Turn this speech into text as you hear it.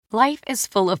Life is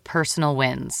full of personal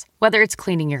wins, whether it's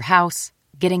cleaning your house,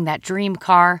 getting that dream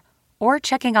car, or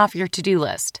checking off your to-do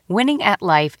list. Winning at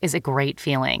life is a great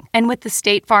feeling. And with the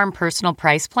State Farm Personal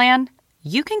Price Plan,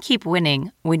 you can keep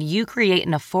winning when you create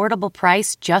an affordable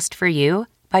price just for you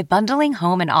by bundling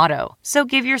home and auto. So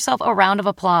give yourself a round of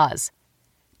applause.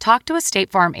 Talk to a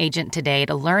State Farm agent today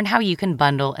to learn how you can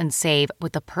bundle and save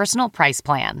with the Personal Price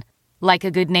Plan. Like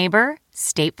a good neighbor,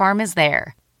 State Farm is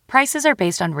there. Prices are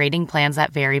based on rating plans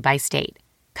that vary by state.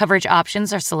 Coverage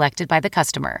options are selected by the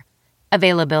customer.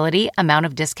 Availability, amount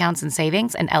of discounts and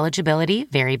savings, and eligibility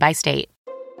vary by state.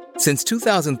 Since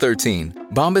 2013,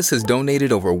 Bombas has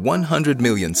donated over 100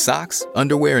 million socks,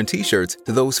 underwear, and T-shirts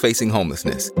to those facing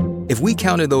homelessness. If we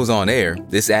counted those on air,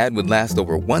 this ad would last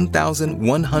over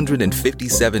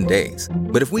 1,157 days.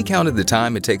 But if we counted the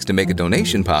time it takes to make a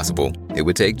donation possible, it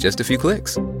would take just a few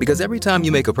clicks. Because every time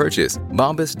you make a purchase,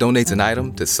 Bombas donates an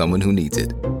item to someone who needs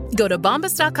it. Go to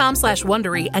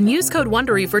bombas.com/Wondery and use code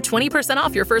Wondery for 20%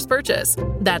 off your first purchase.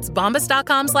 That's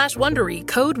bombas.com/Wondery,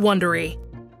 code Wondery.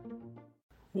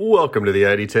 Welcome to the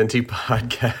ID10T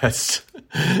podcast,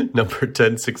 number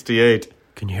 1068.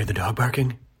 Can you hear the dog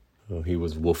barking? Oh, he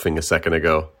was woofing a second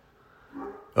ago.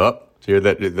 Oh, do you hear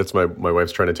that? That's my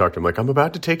wife's trying to talk to him. Like, I'm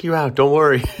about to take you out. Don't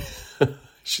worry.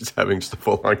 She's having just a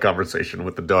full-on conversation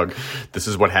with the dog. This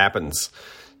is what happens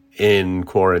in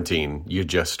quarantine. You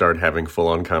just start having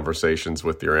full-on conversations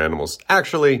with your animals.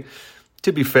 Actually,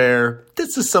 to be fair,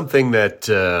 this is something that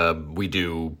we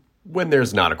do when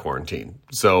there's not a quarantine.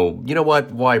 So, you know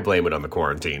what? Why blame it on the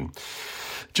quarantine?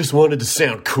 Just wanted to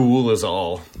sound cool is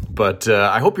all. But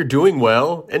I hope you're doing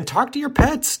well. And talk to your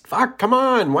pets. Fuck, come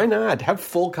on. Why not? Have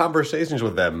full conversations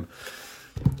with them.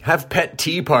 Have pet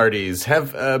tea parties.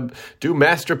 Do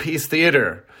masterpiece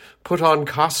theater. Put on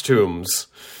costumes.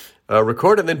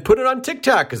 Record and then put it on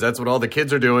TikTok, because that's what all the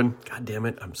kids are doing. God damn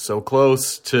it. I'm so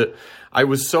close to... I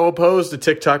was so opposed to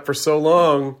TikTok for so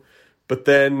long. But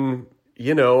then...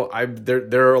 You know,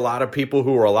 there are a lot of people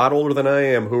who are a lot older than I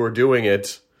am who are doing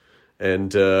it,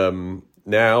 and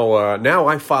now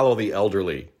I follow the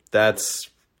elderly.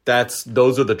 Those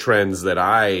are the trends that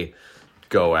I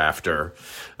go after.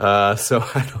 So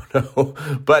I don't know,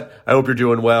 but I hope you're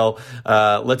doing well.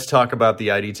 Let's talk about the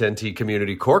ID10T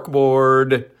community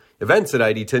corkboard events at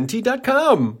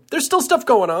ID10T.com. There's still stuff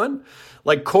going on.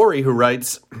 Like Corey, who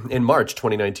writes, in March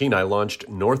 2019, I launched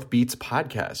North Beats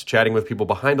Podcast, chatting with people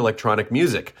behind electronic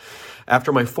music.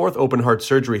 After my fourth open heart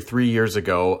surgery 3 years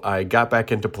ago, I got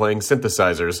back into playing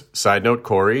synthesizers. Side note,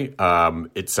 Corey,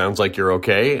 it sounds like you're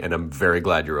okay, and I'm very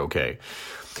glad you're okay.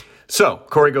 So,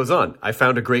 Corey goes on, I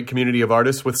found a great community of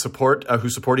artists with support who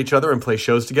support each other and play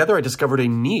shows together. I discovered a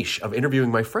niche of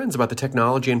interviewing my friends about the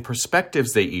technology and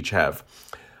perspectives they each have.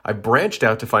 I branched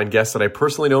out to find guests that I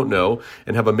personally don't know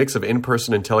and have a mix of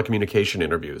in-person and telecommunication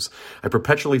interviews. I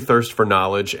perpetually thirst for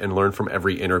knowledge and learn from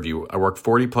every interview. I work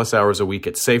 40-plus hours a week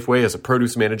at Safeway as a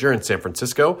produce manager in San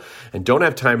Francisco and don't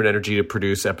have time and energy to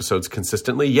produce episodes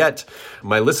consistently, yet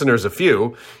my listeners, a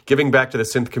few, giving back to the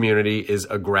synth community is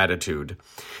a gratitude.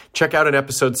 Check out an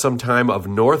episode sometime of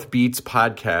North Beats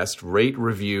Podcast, rate,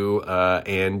 review,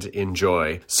 and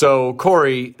enjoy. So,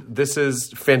 Corey, this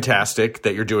is fantastic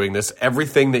that you're doing this.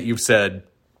 Everything that you've said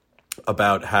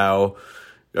about how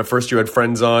at first you had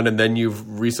friends on and then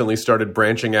you've recently started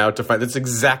branching out to find, that's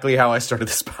exactly how I started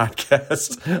this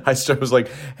podcast. I was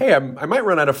like, hey, I might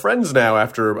run out of friends now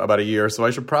after about a year, so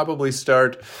I should probably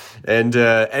start. And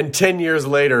 10 years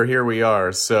later, here we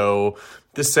are. So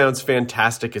this sounds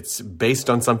fantastic. It's based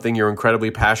on something you're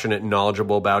incredibly passionate and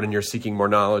knowledgeable about, and you're seeking more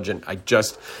knowledge, and I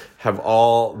just have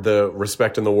all the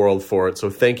respect in the world for it. So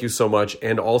thank you so much,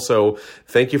 and also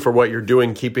thank you for what you're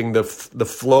doing, keeping the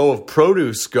flow of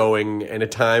produce going in a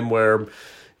time where,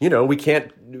 you know, we can't...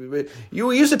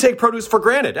 You used to take produce for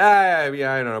granted. I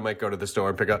don't know, I might go to the store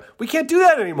and pick up. We can't do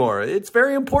that anymore. It's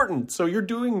very important. So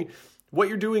what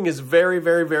you're doing is very,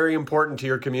 very, very important to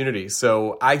your community.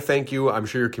 So I thank you. I'm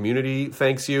sure your community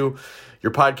thanks you.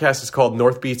 Your podcast is called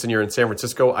North Beats, and you're in San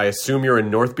Francisco. I assume you're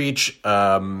in North Beach, which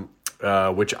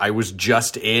I was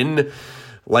just in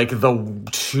like the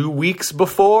 2 weeks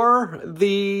before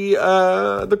the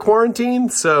quarantine.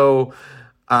 So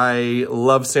I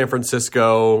love San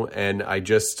Francisco, and I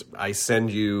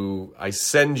send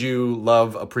you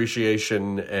love,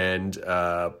 appreciation, and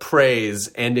praise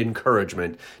and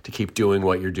encouragement to keep doing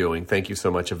what you're doing. Thank you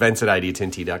so much. Events at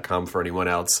ID10T.com for anyone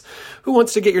else who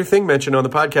wants to get your thing mentioned on the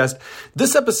podcast.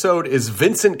 This episode is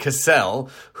Vincent Cassel,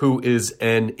 who is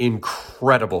an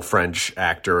incredible French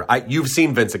actor. You've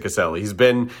seen Vincent Cassel. He's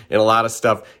been in a lot of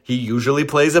stuff. He usually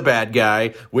plays a bad guy,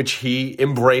 which he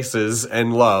embraces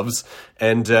and loves.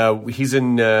 And he's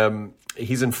in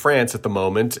he's in France at the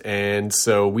moment, and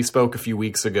so we spoke a few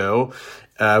weeks ago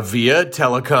via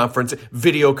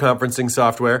video conferencing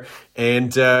software,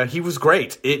 and he was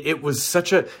great.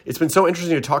 It's been so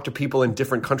interesting to talk to people in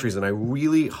different countries, and I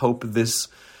really hope this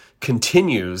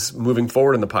continues moving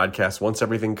forward in the podcast once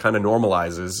everything kind of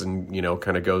normalizes and,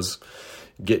 kind of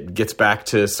gets back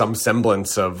to some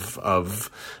semblance of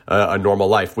a normal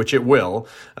life, which it will.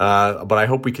 But I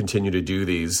hope we continue to do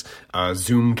these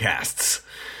Zoomcasts.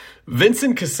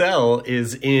 Vincent Cassel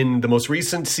is in the most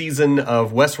recent season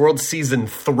of Westworld Season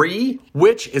 3,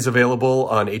 which is available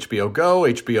on HBO Go,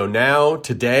 HBO Now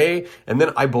today. And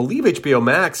then I believe HBO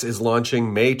Max is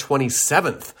launching May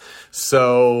 27th.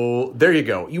 So there you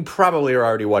go. You probably are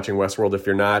already watching Westworld. If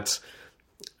you're not,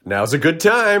 now's a good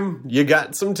time. You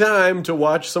got some time to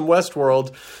watch some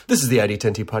Westworld. This is the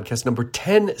ID10T podcast number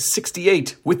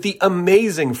 1068 with the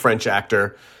amazing French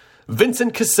actor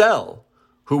Vincent Cassel,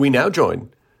 who we now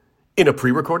join in a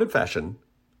pre-recorded fashion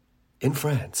in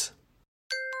France.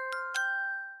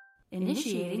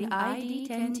 Initiating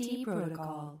ID10T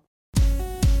protocol.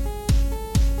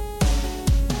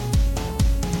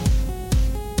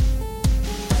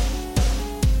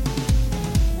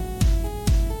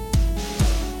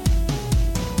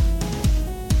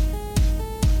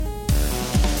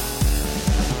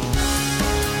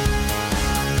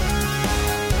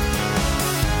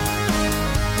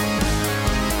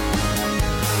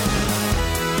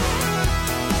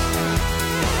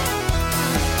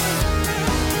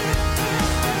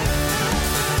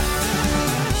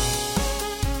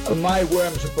 Am I where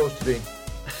I'm supposed to be?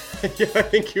 Yeah, I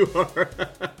think you are.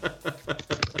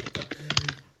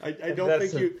 I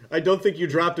don't think you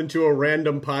dropped into a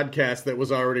random podcast that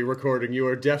was already recording. You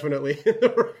are definitely in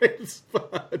the right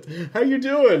spot. How you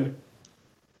doing?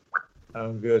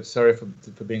 I'm good. Sorry for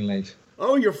being late.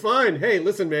 Oh, you're fine. Hey,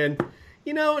 listen, man.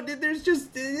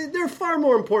 There are far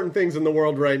more important things in the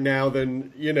world right now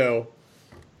than,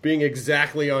 being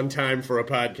exactly on time for a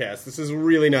podcast. This is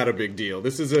really not a big deal.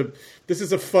 This is a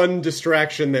fun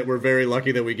distraction that we're very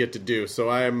lucky that we get to do. So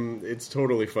it's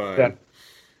totally fine. Yeah.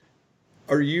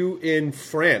 Are you in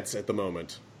France at the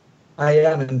moment? I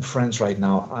am in France right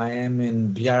now. I am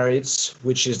in Biarritz,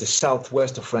 which is the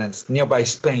southwest of France, nearby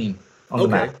Spain on the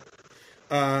map.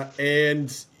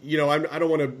 And I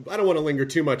don't want to linger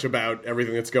too much about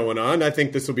everything that's going on. I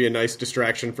think this will be a nice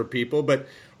distraction for people. But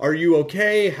are you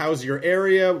okay? How's your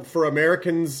area for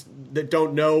Americans that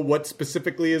don't know what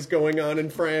specifically is going on in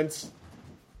France?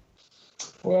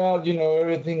 Well,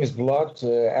 everything is blocked,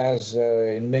 as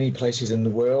in many places in the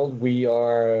world. We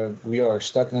are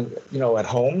stuck, at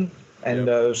home,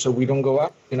 and so we don't go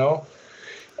out,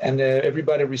 and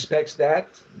everybody respects that.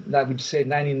 I would say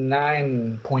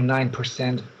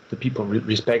 99.9% the people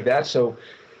respect that. So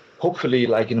hopefully,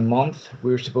 like in a month,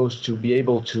 we're supposed to be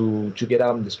able to get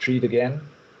out on the street again,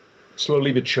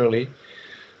 slowly but surely.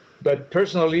 But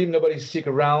personally, nobody's sick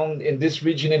around. In this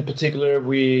region in particular,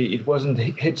 it wasn't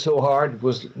hit so hard. It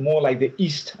was more like the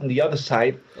east on the other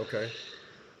side. Okay.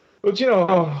 But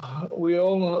we're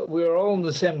all in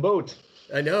the same boat.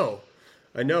 I know.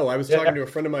 I was talking to a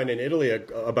friend of mine in Italy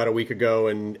about a week ago,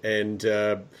 and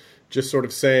just sort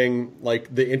of saying,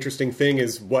 like, the interesting thing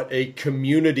is what a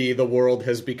community the world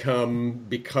has become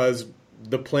because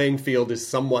the playing field is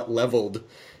somewhat leveled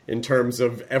in terms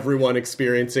of everyone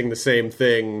experiencing the same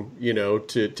thing,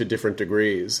 to different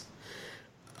degrees.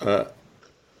 Right.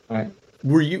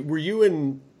 Do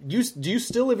you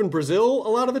still live in Brazil a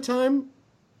lot of the time?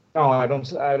 No, I don't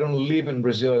live in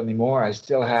Brazil anymore. I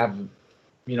still have,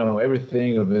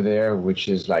 everything over there, which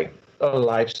is like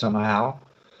alive somehow.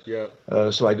 Yeah.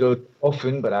 So I go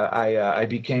often, but I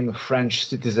became a French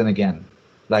citizen again,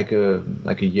 like a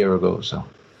year ago or so.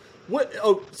 What?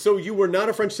 Oh, so you were not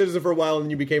a French citizen for a while, and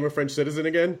you became a French citizen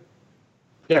again?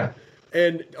 Yeah.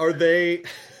 And are they?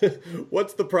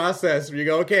 What's the process? Where you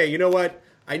go, okay, you know what?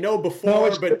 I know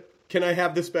before, but can I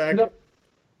have this back? No.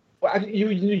 Well,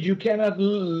 you cannot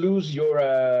lose your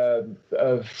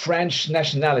French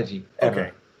nationality ever.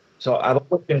 Okay. So I've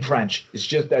always been French. It's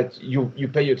just that you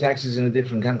pay your taxes in a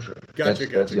different country. Gotcha.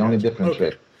 That's the only difference.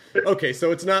 Okay. Okay,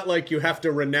 so it's not like you have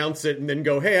to renounce it and then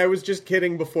go, hey, I was just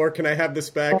kidding before. Can I have this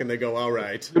back? And they go, all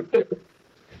right.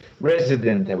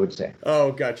 Resident, I would say.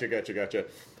 Oh, gotcha.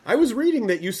 I was reading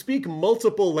that you speak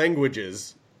multiple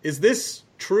languages. Is this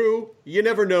true? You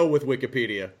never know with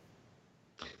Wikipedia.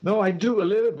 No, I do a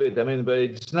little bit. I mean, but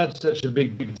it's not such a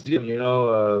big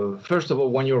deal. First of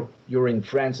all, when you're in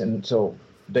France and so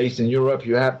based in Europe,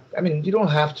 you don't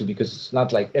have to because it's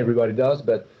not like everybody does,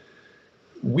 but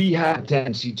we have a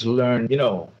tendency to learn,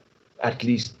 at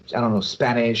least,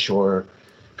 Spanish or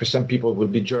For some people, it will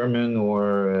be German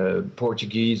or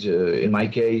Portuguese, in my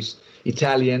case,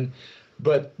 Italian.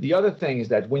 But the other thing is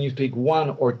that when you speak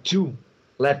one or two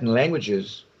Latin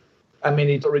languages, I mean,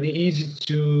 it's already easy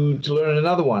to learn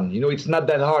another one. It's not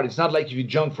that hard. It's not like if you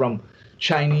jump from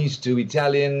Chinese to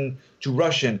Italian to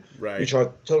Russian, right, which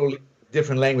are totally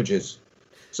different languages.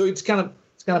 So it's kind of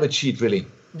a cheat, really.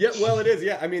 Yeah, well, it is.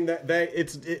 Yeah, I mean,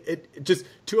 it's just,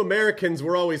 to Americans,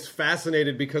 we're always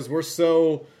fascinated because we're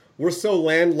so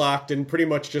landlocked and pretty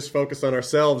much just focused on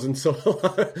ourselves, and so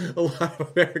a lot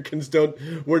of Americans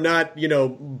we're not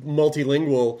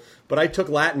multilingual. But I took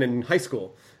Latin in high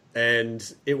school,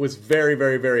 and it was very,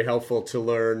 very, very helpful to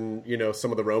learn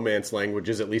some of the Romance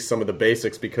languages, at least some of the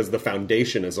basics, because the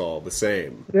foundation is all the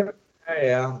same.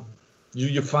 Yeah.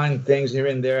 You find things here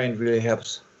and there, and it really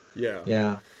helps.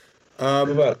 Yeah.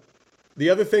 The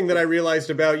other thing that I realized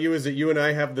about you is that you and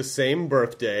I have the same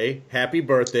birthday. Happy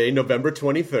birthday, November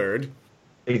 23rd.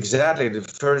 Exactly, the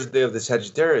first day of the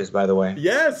Sagittarius, by the way.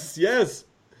 Yes.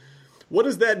 What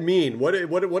does that mean? What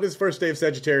does first day of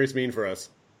Sagittarius mean for us?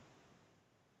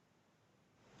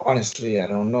 Honestly, I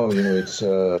don't know. It's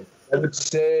I would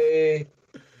say,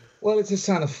 well, it's a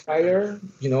sign of fire,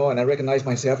 and I recognize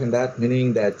myself in that,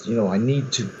 meaning that I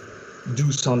need to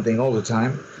do something all the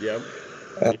time. Yep.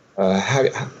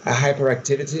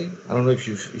 Hyperactivity. I don't know if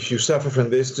you suffer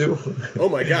from this too. Oh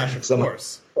my gosh, of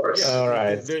course. Yeah, all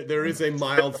right. There is a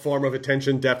mild form of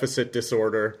attention deficit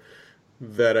disorder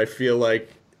that I feel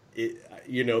like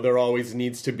there always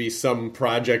needs to be some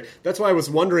project. That's why I was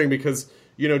wondering, because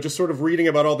just sort of reading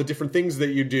about all the different things that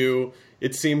you do,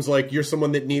 it seems like you're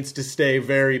someone that needs to stay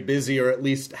very busy, or at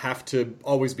least have to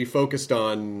always be focused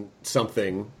on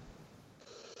something.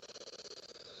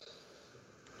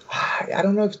 I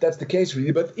don't know if that's the case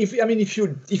really, but if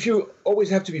you always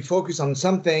have to be focused on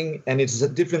something and it's a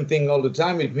different thing all the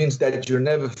time, it means that you're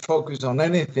never focused on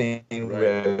anything,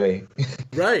 really.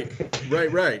 Right.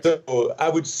 So I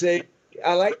would say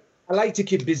I like to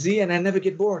keep busy and I never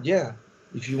get bored. Yeah,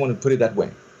 if you want to put it that way.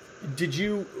 Did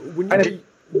you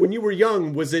when you were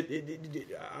young? Was it?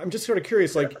 I'm just sort of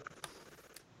curious. Like,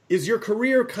 is your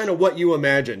career kind of what you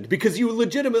imagined? Because you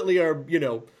legitimately are,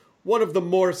 one of the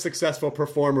more successful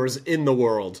performers in the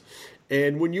world.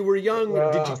 And when you were young,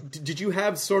 did you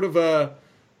have sort of a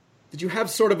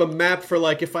map for,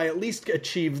 like, if I at least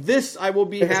achieve this, I will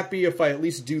be happy. If I at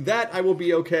least do that, I will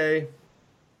be okay?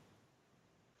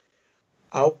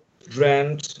 I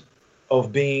dreamt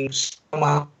of being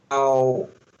somehow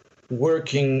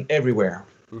working everywhere,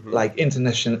 like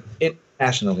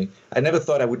internationally. I never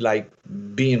thought I would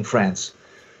be in France.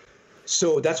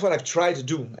 So that's what I've tried to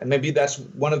do. And maybe that's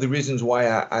one of the reasons why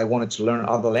I wanted to learn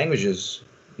other languages,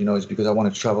 is because I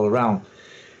wanted to travel around.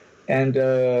 And,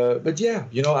 but yeah,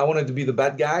 I wanted to be the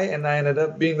bad guy, and I ended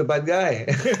up being the bad guy.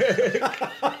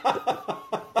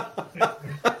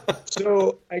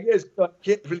 So I guess I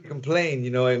can't really complain,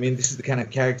 this is the kind of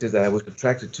character that I was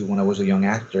attracted to when I was a young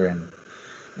actor,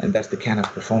 and that's the kind of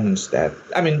performance that,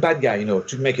 bad guy,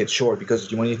 to make it short,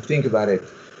 because when you think about it,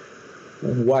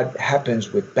 what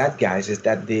happens with bad guys is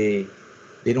that they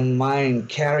don't mind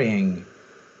carrying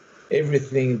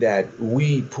everything that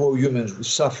we poor humans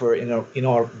suffer in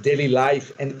our daily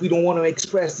life, and we don't want to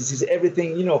express. This is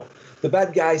everything, the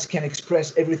bad guys can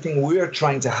express everything we're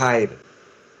trying to hide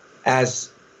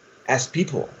as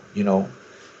people,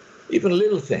 even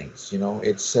little things,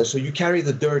 it's so you carry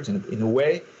the dirt in a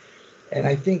way, and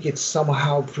I think it's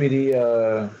somehow pretty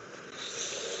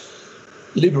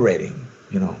liberating.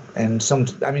 And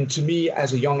to me,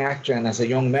 as a young actor and as a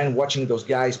young man, watching those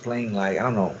guys playing, like, I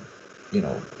don't know,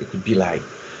 it could be like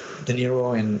De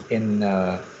Niro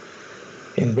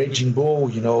in Raging Bull,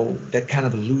 that kind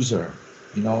of a loser,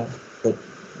 but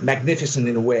magnificent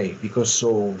in a way because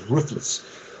so ruthless.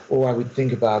 Or I would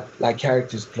think about like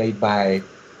characters played by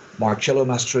Marcello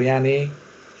Mastroianni,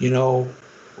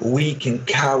 weak and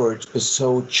coward, but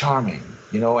so charming,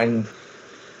 and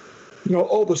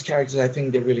all those characters, I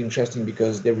think they're really interesting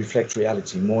because they reflect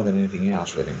reality more than anything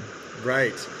else, really.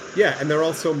 Right. Yeah, and they're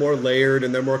also more layered,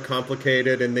 and they're more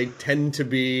complicated, and they tend to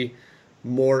be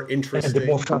more interesting. And they're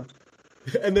more fun.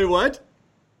 And they're what?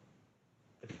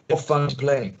 More fun to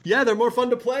play. Yeah, they're more fun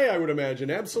to play, I would imagine.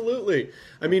 Absolutely.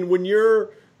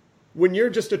 When you're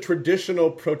just a traditional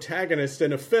protagonist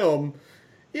in a film,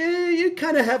 you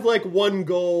kind of have like one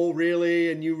goal,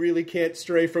 really, and you really can't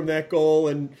stray from that goal,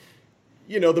 and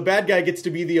the bad guy gets to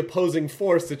be the opposing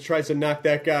force that tries to knock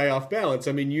that guy off balance.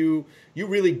 You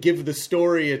really give the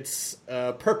story its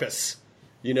purpose.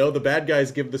 The bad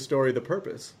guys give the story the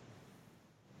purpose.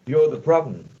 You're the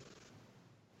problem.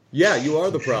 Yeah, you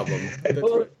are the problem. That's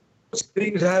right.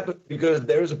 things happen because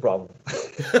there is a problem.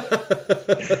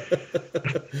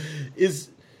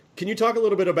 Can you talk a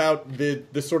little bit about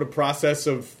the sort of process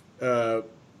of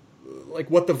like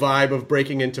what the vibe of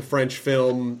breaking into French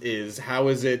film is? How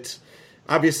is it?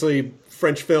 Obviously,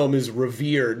 French film is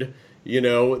revered.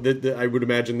 I would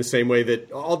imagine the same way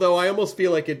that. Although I almost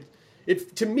feel like it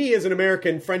to me as an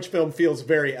American, French film feels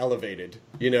very elevated.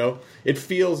 It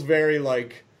feels very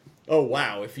like, oh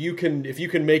wow, if you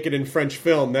can make it in French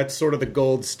film, that's sort of the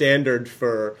gold standard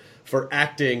for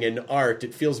acting and art.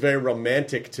 It feels very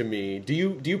romantic to me. Do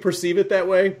you perceive it that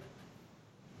way?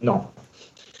 No.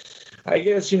 I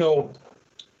guess, the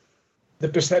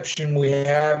perception we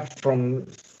have from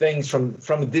things from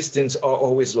a distance are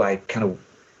always like kind of,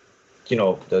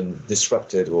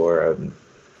 disrupted or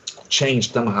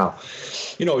changed somehow.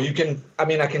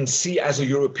 I can see as a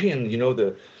European,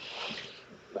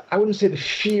 I wouldn't say the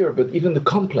fear, but even the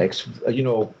complex,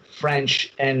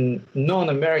 French and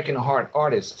non-American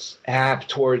artists have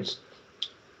towards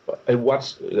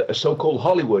what's a so-called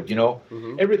Hollywood.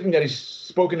 Mm-hmm. Everything that is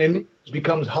spoken in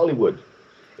becomes Hollywood.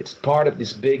 It's part of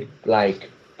this big, like,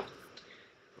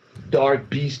 dark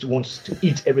beast who wants to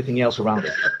eat everything else around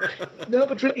it. No,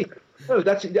 but really,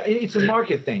 it's a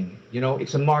market thing.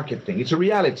 It's a market thing. It's a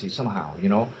reality somehow.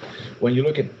 When you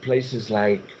look at places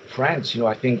like France,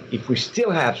 I think if we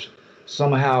still have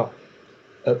somehow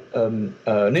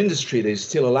an industry that is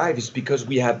still alive, it's because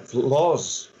we have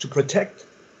laws to protect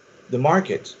the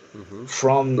market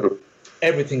from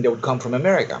everything that would come from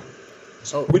America,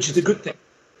 which is a good thing.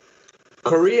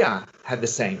 Korea had the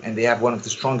same, and they have one of the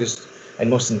strongest and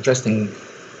most interesting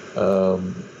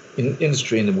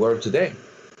industry in the world today.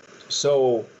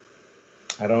 So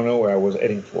I don't know where I was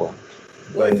heading for.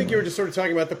 Well, I think you were just sort of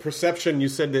talking about the perception. You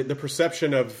said that the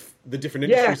perception of the different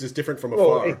industries is different from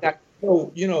afar. Exactly.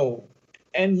 So,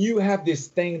 and you have this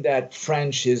thing that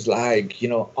French is like,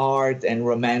 art and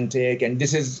romantic, and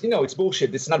this is, it's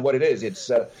bullshit. It's not what it is. It's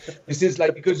this is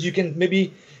like, because you can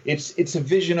maybe it's a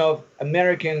vision of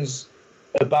Americans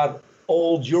about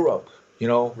old Europe.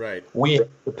 Right. We have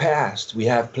the past. We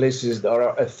have places that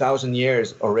are 1,000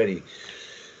 years already.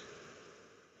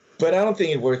 But I don't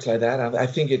think it works like that. I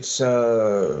think it's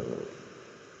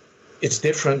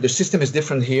different. The system is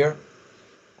different here.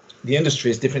 The industry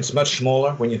is different. It's much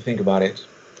smaller when you think about it.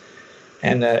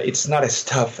 And it's not as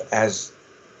tough as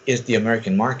is the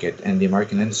American market and the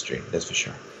American industry, that's for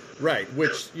sure. Right,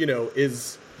 which,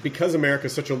 is because America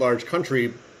is such a large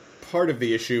country, part of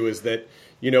the issue is that,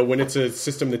 when it's a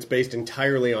system that's based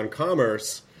entirely on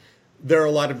commerce, there are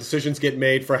a lot of decisions get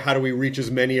made for how do we reach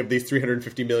as many of these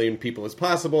 350 million people as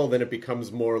possible. Then it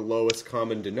becomes more lowest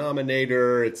common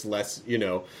denominator. It's less,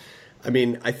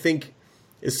 I think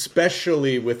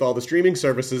especially with all the streaming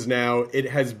services now, it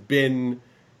has been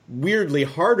weirdly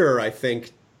harder, I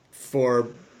think, for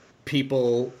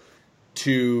people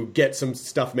to get some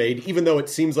stuff made, even though it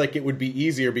seems like it would be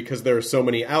easier because there are so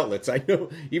many outlets. I know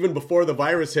even before the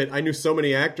virus hit, I knew so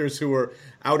many actors who were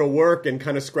out of work and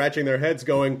kind of scratching their heads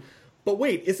going, but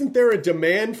wait, isn't there a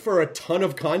demand for a ton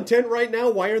of content right now?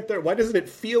 Why doesn't it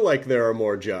feel like there are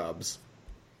more jobs?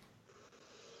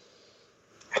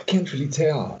 I can't really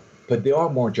tell, but there are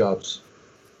more jobs.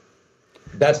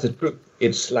 That's the truth.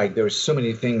 It's like there's so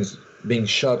many things being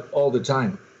shot all the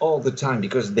time,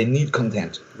 because they need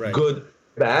content. Right. Good,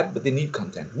 bad, but they need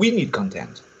content. We need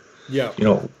content. Yeah.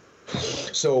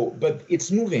 So, but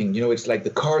it's moving. It's like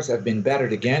the cars have been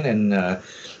battered again, and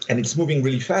it's moving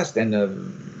really fast. And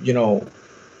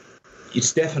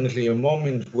it's definitely a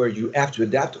moment where you have to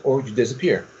adapt or you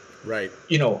disappear. Right.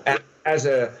 As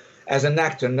an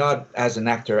actor, not as an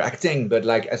actor acting, but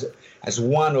like as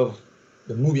one of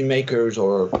the movie makers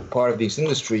or part of this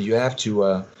industry, you have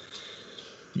to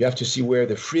see where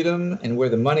the freedom and where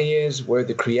the money is, where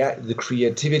the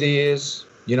creativity is.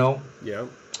 Yeah.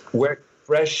 Where it's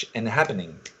fresh and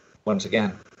happening once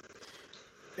again.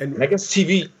 And I guess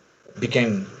TV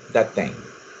became that thing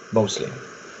mostly.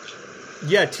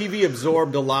 Yeah, TV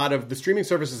absorbed a lot of the streaming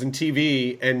services, and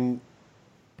TV and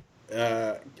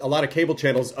a lot of cable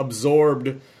channels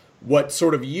absorbed what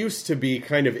sort of used to be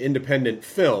kind of independent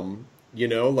film.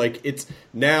 Like it's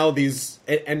now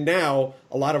and now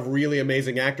a lot of really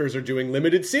amazing actors are doing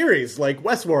limited series, like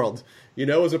Westworld,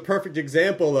 is a perfect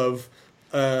example of,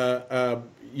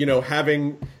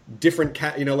 having different,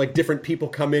 different people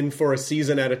come in for a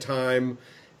season at a time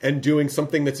and doing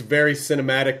something that's very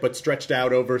cinematic, but stretched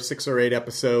out over 6 or 8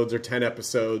 episodes or 10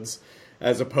 episodes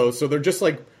as opposed. So they're just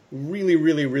like really,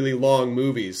 really, really long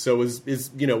movies. So is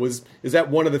that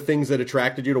one of the things that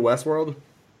attracted you to Westworld?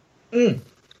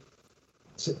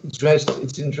 It's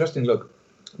interesting. Look,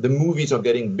 the movies are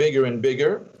getting bigger and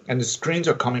bigger, and the screens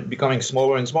are becoming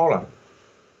smaller and smaller.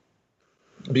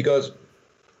 Because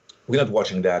we're not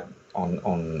watching that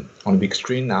on a big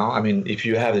screen now. I mean, if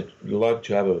you have the luck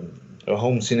to have a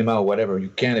home cinema or whatever, you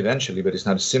can eventually, but it's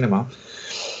not a cinema.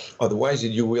 Otherwise,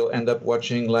 you will end up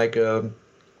watching like a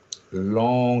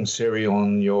long series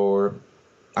on your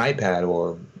iPad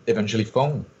or eventually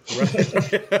phone.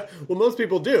 Right. Well, most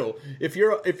people do. If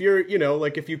you're, you know,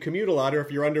 like if you commute a lot or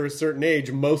if you're under a certain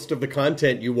age, most of the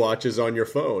content you watch is on your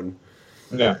phone.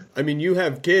 Yeah. I mean, you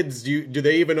have kids. Do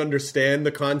they even understand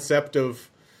the concept of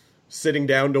sitting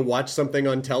down to watch something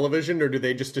on television, or do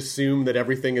they just assume that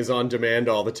everything is on demand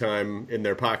all the time in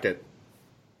their pocket?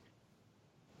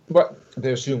 But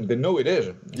they assume they know it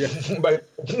is. Yeah. But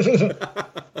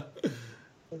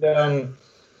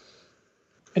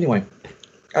anyway,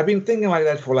 I've been thinking like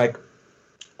that for like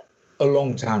a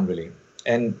long time, really,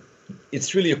 and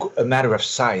it's really a matter of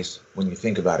size when you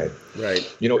think about it. Right.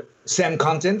 You know, same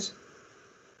content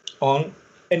on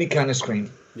any kind of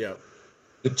screen. Yeah.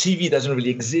 The TV doesn't really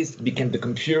exist. It became the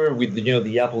computer with the, you know,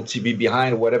 the Apple TV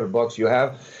behind or whatever box you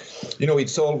have. You know,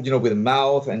 it's all, you know, with a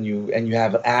mouth, and you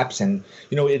have apps, and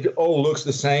you know, it all looks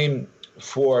the same.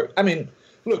 I mean,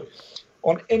 look,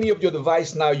 on any of your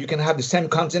device now, you can have the same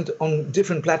content on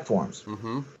different platforms.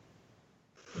 Mm-hmm.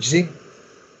 You see,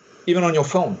 even on your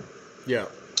phone. Yeah.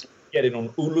 Get it on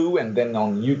Hulu and then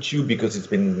on YouTube because it's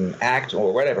been hacked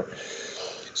or whatever.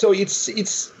 So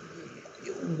it's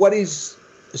what is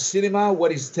cinema,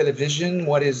 what is television,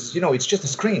 what is, you know, it's just a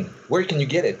screen. Where can you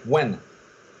get it? When?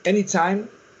 Anytime.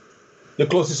 The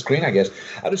closest screen, I guess.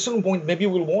 At a certain point, maybe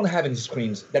we won't have any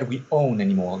screens that we own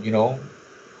anymore, you know?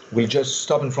 We'll just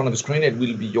stop in front of the screen, it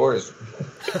will be yours.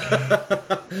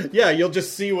 Yeah, you'll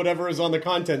just see whatever is on the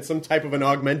content, some type of an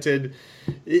augmented.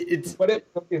 It's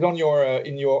on your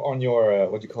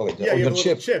what do you call it? Yeah, on you have the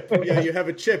a little chip. Yeah, you have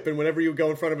a chip, and whenever you go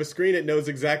in front of a screen, it knows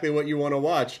exactly what you want to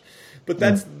watch. But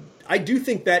that's I do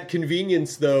think that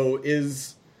convenience, though,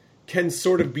 can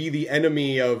sort of be the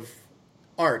enemy of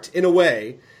art in a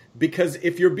way. Because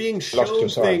if you're being shown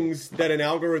things that an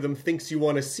algorithm thinks you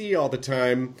want to see all the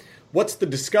time, what's the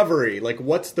discovery? Like,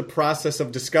 what's the process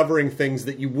of discovering things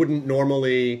that you wouldn't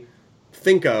normally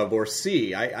think of or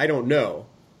see? I don't know.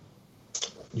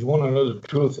 You want to know the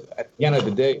truth at the end of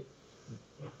the day,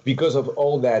 because of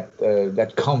all that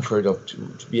that comfort of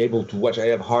to be able to watch. I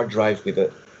have a hard drive with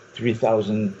a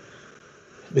 3,000,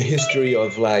 the history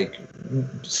of like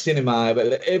cinema,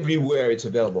 but everywhere it's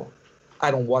available.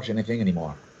 I don't watch anything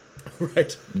anymore.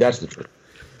 Right. That's the truth.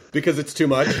 Because it's too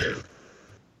much?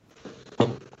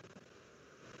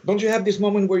 Don't you have this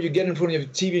moment where you get in front of your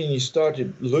TV and you start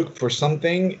to look for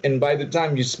something, and by the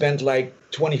time you spend like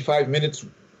 25 minutes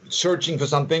searching for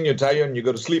something, you're tired and you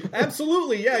go to sleep?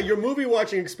 Absolutely, yeah. Your movie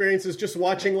watching experience is just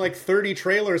watching like 30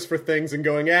 trailers for things and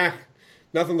going,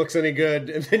 nothing looks any good,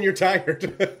 and then you're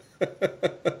tired.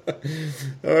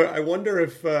 I wonder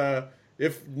if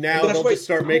now they'll just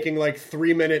start making like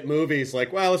 3-minute movies.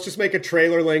 Like, well, let's just make a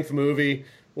trailer-length movie.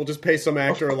 We'll just pay some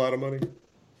actor a lot of money.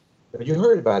 You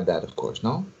heard about that, of course,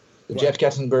 no? The Jeff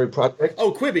Katzenberg project.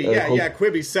 Oh, Quibi,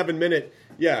 Quibi, 7-minute.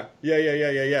 Yeah.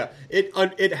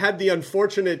 It had the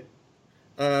unfortunate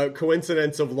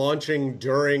coincidence of launching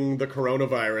during the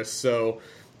coronavirus, so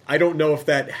I don't know if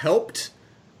that helped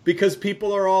because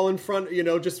people are all in front, you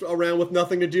know, just around with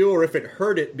nothing to do, or if it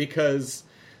hurt it because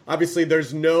obviously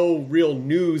there's no real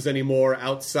news anymore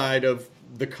outside of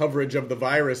the coverage of the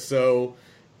virus, so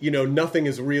you know, nothing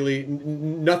else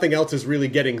is really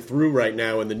getting through right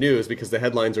now in the news because the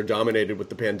headlines are dominated with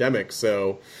the pandemic.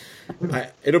 So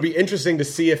it'll be interesting to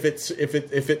see if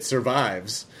it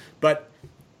survives. But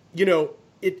you know,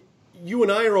 you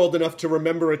and I are old enough to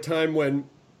remember a time when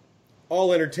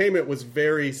all entertainment was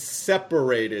very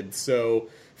separated. So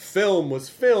film was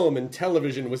film and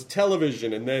television was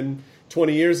television. And then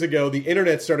 20 years ago, the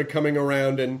internet started coming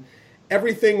around and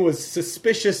everything was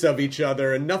suspicious of each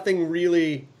other and nothing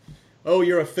really, oh,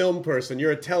 you're a film person,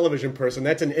 you're a television person,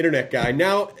 that's an internet guy.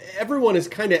 Now, everyone is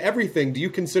kind of everything. Do you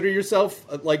consider yourself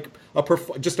like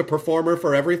just a performer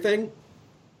for everything?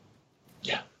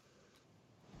 Yeah.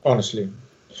 Honestly.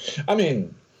 I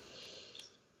mean,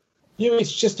 you know,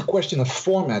 it's just a question of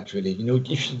format, really. You know,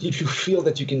 if you feel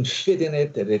that you can fit in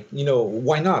it, you know,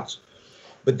 why not?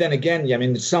 But then again, I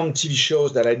mean, some TV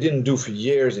shows that I didn't do for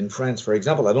years in France, for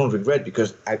example, I don't regret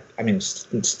because I mean,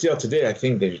 still today, I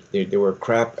think they were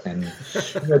crap, and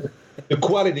you know, the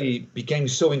quality became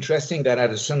so interesting that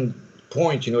at a certain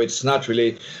point, you know, it's not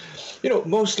really, you know,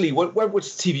 mostly what was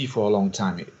TV for a long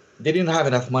time? They didn't have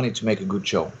enough money to make a good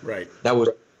show. Right. That was,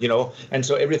 you know, and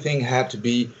so everything had to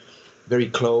be very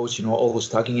close, always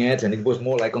talking it, and it was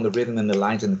more like on the rhythm and the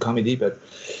lines and the comedy, but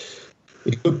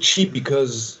it looked cheap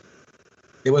because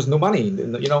there was no money,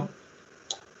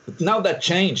 Now that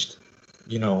changed,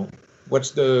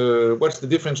 what's the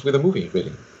difference with a movie,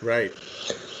 really? Right.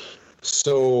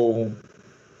 So,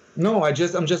 no, I'm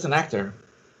just an actor.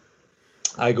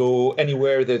 I go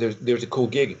anywhere that there's a cool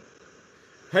gig.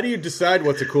 How do you decide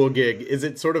what's a cool gig? Is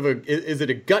it sort of is it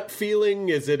a gut feeling?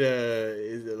 Is it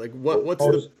like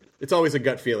it's always a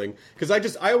gut feeling.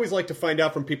 Because I always like to find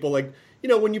out from people, like,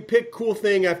 when you pick cool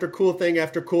thing after cool thing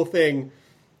after cool thing,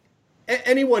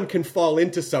 anyone can fall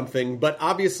into something, but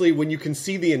obviously when you can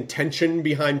see the intention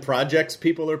behind projects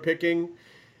people are picking,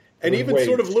 and even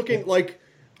sort of looking like,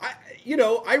 I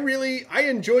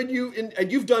enjoyed you,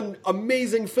 and you've done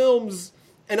amazing films,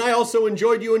 and I also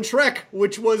enjoyed you in Shrek,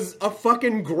 which was a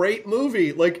fucking great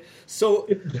movie. Like, so,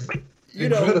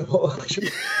 Incredible.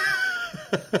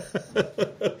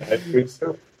 I think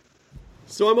so.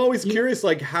 So I'm always curious,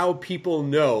 like, how people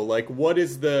know, like, what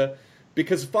is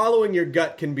because following your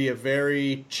gut can be a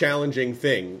very challenging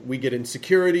thing. We get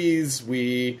insecurities,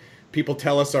 people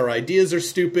tell us our ideas are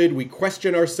stupid, we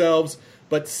question ourselves,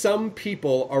 but some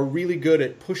people are really good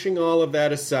at pushing all of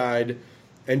that aside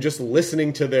and just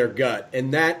listening to their gut.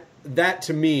 And that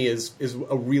to me is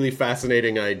a really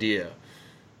fascinating idea.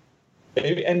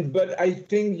 But I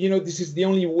think, this is the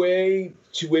only way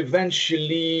to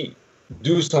eventually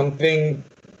do something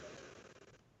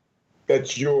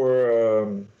that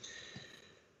you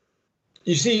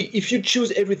see, if you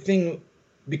choose everything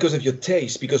because of your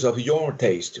taste, then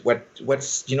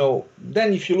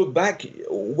if you look back,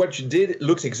 what you did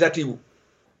looks exactly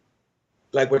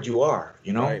like what you are,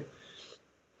 Right.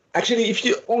 Actually, if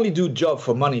you only do job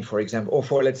for money, for example, or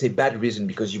for, let's say, bad reason,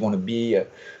 because you want to be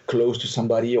close to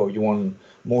somebody, or you want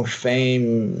more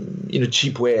fame in a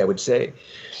cheap way, I would say,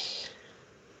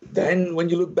 then when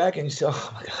you look back and you say,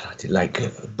 oh my God, I did like a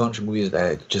bunch of movies that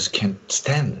I just can't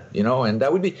stand, and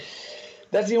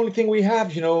that's the only thing we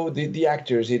have, the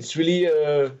actors. It's really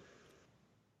a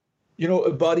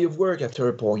body of work after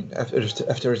a point,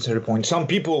 after a certain point. Some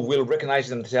people will recognize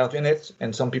themselves in it,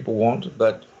 and some people won't,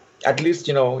 but at least,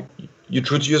 you're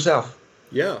true to yourself.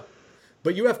 Yeah.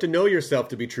 But you have to know yourself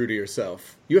to be true to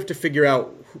yourself. You have to figure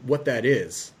out what that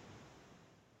is.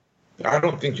 I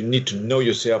don't think you need to know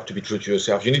yourself to be true to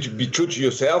yourself. You need to be true to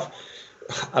yourself.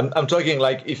 I'm talking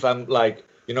like if I'm like,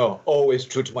 always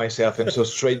true to myself and so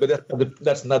straight, but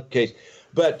that's not the case.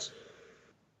 But,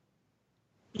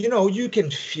 you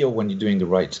can feel when you're doing the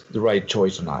right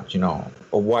choice or not,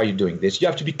 or why you're doing this. You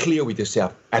have to be clear with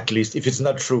yourself, at least, if it's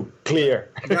not true, clear.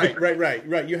 Right.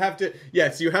 You have to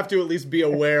at least be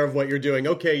aware of what you're doing.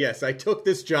 Okay, yes, I took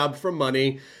this job for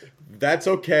money. That's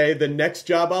okay. The next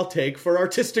job I'll take for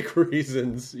artistic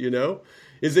reasons,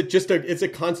 Is it just it's a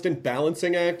constant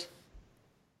balancing act?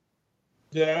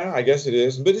 Yeah, I guess it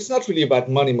is. But it's not really about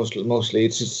money mostly.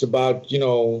 It's about,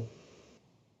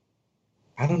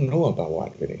 I don't know about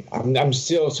what, really. I'm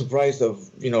still surprised of,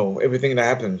 everything that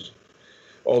happens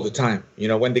all the time.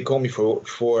 When they call me for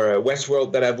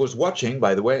Westworld, that I was watching,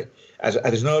 by the way, as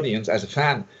an audience, as a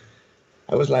fan,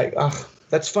 I was like,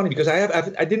 that's funny, because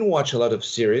I didn't watch a lot of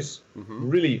series,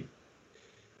 really.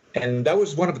 And that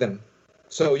was one of them.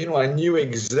 So, I knew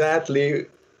exactly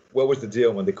what was the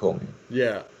deal when they called me.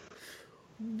 Yeah.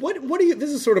 What do you? This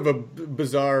is sort of a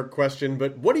bizarre question,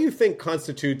 but what do you think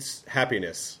constitutes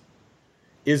happiness?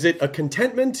 Is it a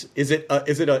contentment? Is it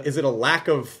a lack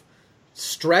of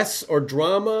stress or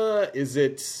drama? Is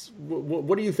it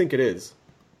what do you think it is?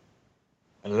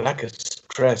 A lack of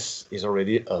stress is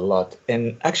already a lot.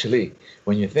 And actually,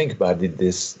 when you think about it,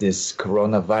 this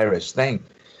coronavirus thing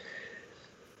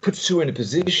puts you in a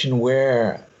position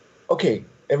where, okay,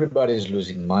 everybody is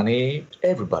losing money,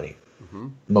 everybody,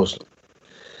 mostly.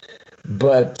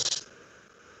 But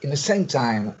in the same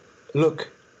time, look,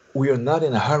 we are not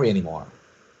in a hurry anymore.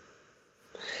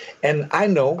 And I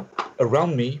know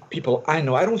around me, people I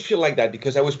know, I don't feel like that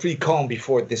because I was pretty calm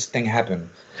before this thing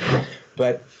happened.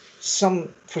 But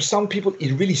for some people,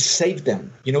 it really saved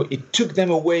them. It took them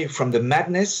away from the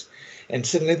madness, and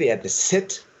suddenly they had to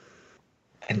sit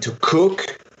and to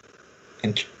cook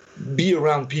and to be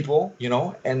around people,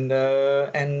 and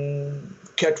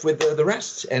cut with the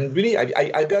rest. And really,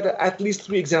 I got at least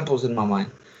 3 examples in my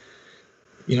mind.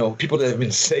 People that have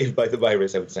been saved by the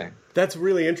virus, I would say. That's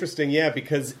really interesting, yeah,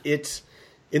 because it's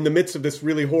in the midst of this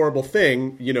really horrible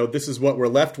thing, this is what we're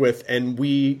left with, and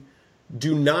we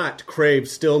do not crave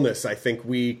stillness. I think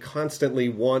we constantly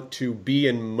want to be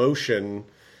in motion,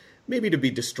 maybe to be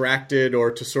distracted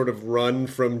or to sort of run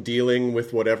from dealing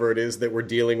with whatever it is that we're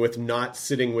dealing with, not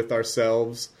sitting with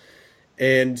ourselves.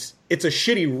 And it's a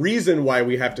shitty reason why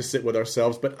we have to sit with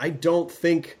ourselves, but I don't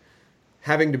think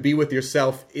having to be with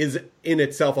yourself is in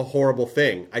itself a horrible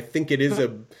thing. I think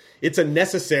it's a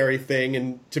necessary thing,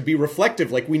 and to be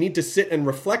reflective, like we need to sit and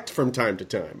reflect from time to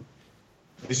time.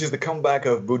 This is the comeback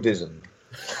of Buddhism.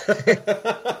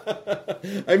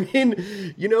 I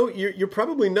mean, you're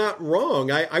probably not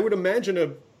wrong. I would imagine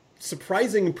a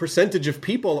surprising percentage of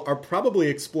people are probably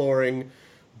exploring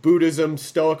Buddhism,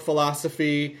 Stoic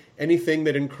philosophy, anything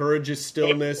that encourages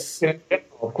stillness.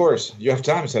 Of course, you have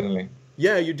time suddenly.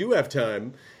 Yeah, you do have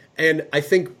time. And I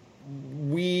think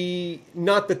I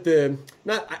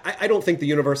don't think the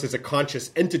universe is a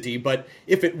conscious entity, but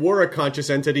if it were a conscious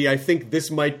entity, I think this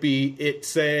might be it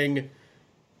saying,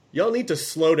 y'all need to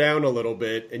slow down a little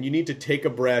bit, and you need to take a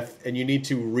breath, and you need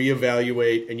to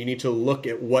reevaluate, and you need to look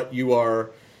at what you are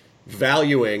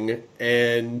valuing,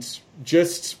 and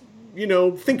just,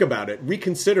 think about it,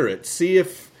 reconsider it, see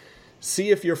if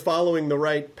you're following the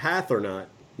right path or not,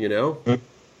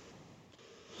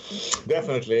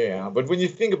 Definitely, yeah. But when you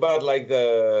think about like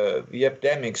the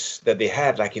epidemics that they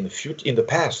had like in the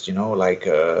past, like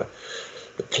the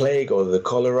plague or the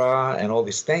cholera and all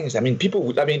these things. I mean,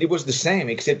 it was the same,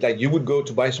 except like you would go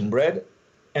to buy some bread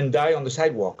and die on the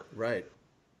sidewalk. Right.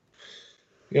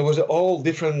 It was all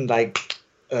different like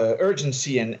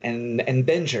urgency and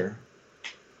danger.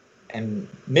 And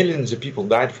millions of people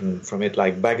died from it,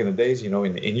 like back in the days,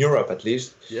 in Europe at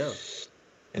least. Yeah.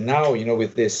 And now,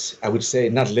 with this, I would say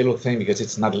not little thing because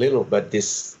it's not little, but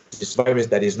this virus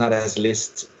that is not as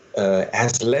lethal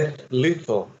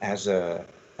as the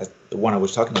one I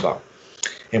was talking about,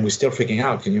 and we're still freaking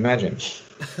out. Can you imagine?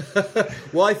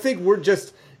 Well, I think we're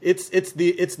just it's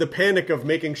the panic of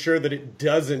making sure that it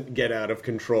doesn't get out of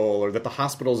control or that the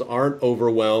hospitals aren't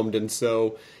overwhelmed, and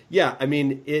so yeah, I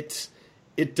mean it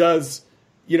does.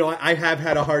 I have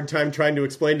had a hard time trying to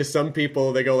explain to some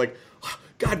people. They go like,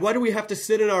 God, why do we have to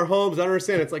sit in our homes? I don't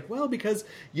understand. It's like, well, because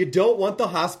you don't want the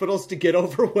hospitals to get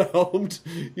overwhelmed.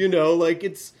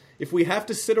 If we have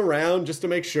to sit around just to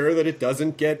make sure that it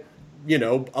doesn't get,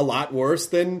 a lot worse,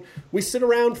 then we sit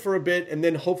around for a bit and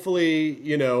then hopefully,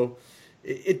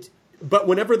 but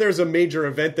whenever there's a major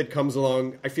event that comes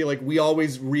along, I feel like we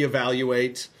always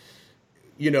reevaluate,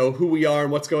 who we are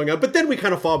and what's going on. But then we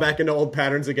kind of fall back into old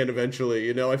patterns again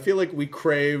eventually. I feel like we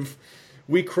crave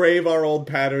our old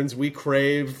patterns. We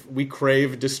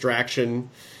crave distraction,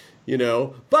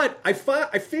 But I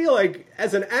feel like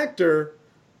as an actor,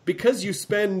 because you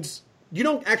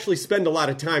don't actually spend a lot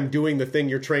of time doing the thing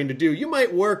you're trained to do. You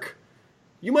might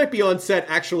be on set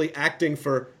actually acting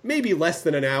for maybe less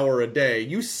than an hour a day.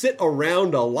 You sit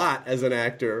around a lot as an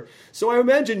actor. So I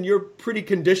imagine you're pretty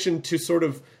conditioned to sort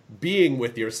of being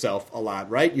with yourself a lot,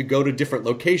 right? You go to different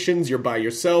locations, you're by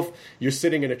yourself, you're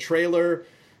sitting in a trailer.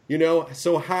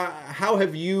 So how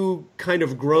have you kind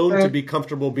of grown to be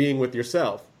comfortable being with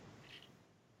yourself?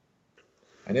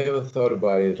 I never thought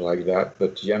about it like that,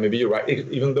 but yeah, maybe you're right.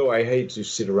 Even though I hate to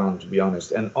sit around, to be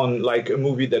honest, and on like a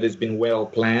movie that has been well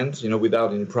planned,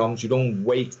 without any problems, you don't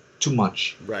wait too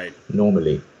much, right?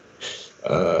 Normally,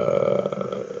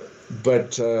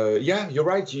 but yeah, you're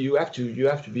right. You have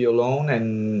to be alone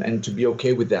and to be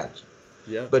okay with that.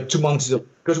 Yeah. But 2 months is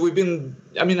because we've been.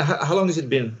 I mean, how long has it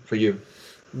been for you?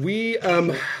 We,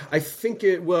 I think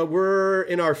we're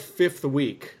in our 5th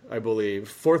week, I believe,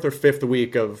 4th or 5th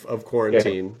week of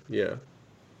quarantine. Yeah.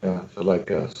 Yeah, so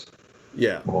like us.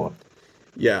 Yeah. More.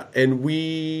 Yeah, and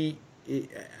we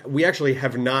actually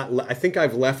have not. I think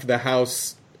I've left the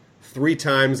house 3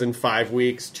 times in 5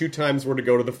 weeks. 2 times were to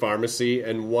go to the pharmacy,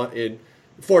 and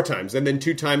 4 times, and then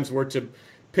 2 times were to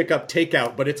pick up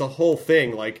takeout. But it's a whole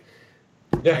thing. Like,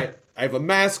 yeah. I have a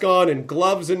mask on and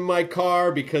gloves in my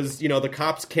car because, the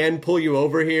cops can pull you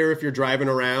over here if you're driving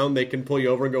around. They can pull you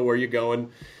over and go, where you going?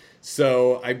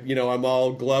 So I'm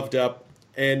all gloved up,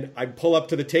 and I pull up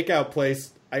to the takeout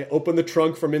place. I open the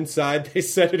trunk from inside. They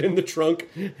set it in the trunk,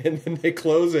 and then they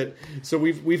close it. So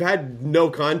we've had no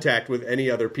contact with any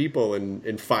other people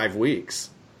in 5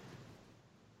 weeks.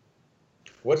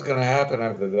 What's going to happen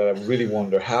after that? I really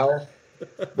wonder how.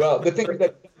 Well, the thing is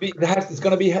that it's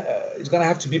going to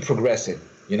have to be progressive,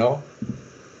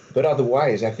 But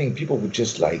otherwise, I think people would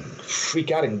just like freak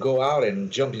out and go out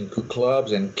and jump into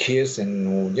clubs and kiss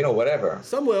and whatever.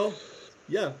 Some will,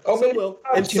 yeah. Some will,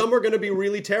 and some are going to be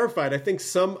really terrified. I think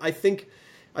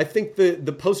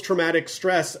the post-traumatic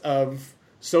stress of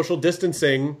social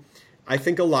distancing. I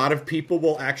think a lot of people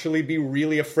will actually be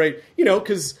really afraid,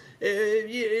 because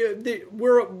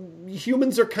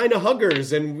humans are kind of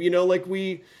huggers, and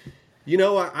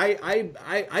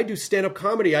I do stand-up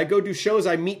comedy. I go do shows.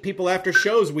 I meet people after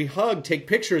shows. We hug, take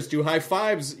pictures, do high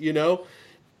fives,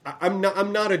 I'm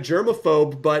not a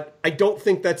germaphobe, but I don't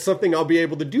think that's something I'll be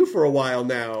able to do for a while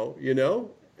now, you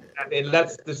know? I mean,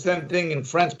 that's the same thing in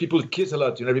France. People kiss a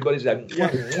lot. You know, everybody's like,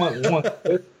 mwah, mwah,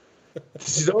 mwah.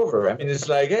 This is over. I mean, it's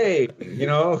like, hey, you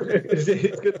know,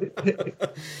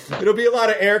 it'll be a lot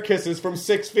of air kisses from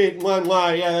 6 feet. Mwah,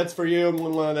 mwah, yeah, that's for you.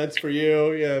 Mwah, mwah, that's for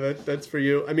you. Yeah, that's for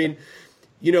you. I mean,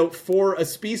 you know, for a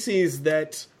species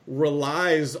that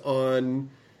relies on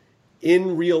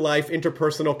in real life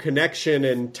interpersonal connection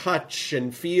and touch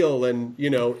and feel, and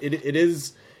you know, it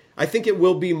is. I think it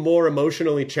will be more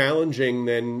emotionally challenging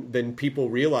than people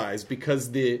realize, because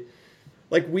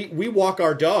we walk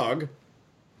our dog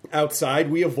outside.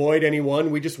 We avoid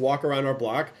anyone. We just walk around our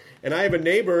block. And I have a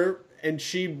neighbor, and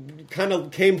she kind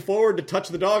of came forward to touch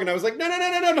the dog, and I was like, no,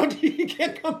 you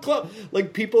can't come close.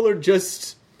 Like, people are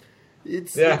just,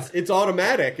 it's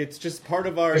automatic. It's just part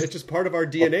of our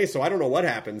DNA. So I don't know what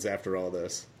happens after all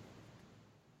this.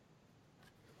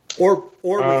 Or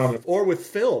with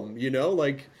film, you know,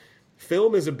 like,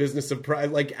 film is a business of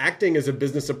like acting is a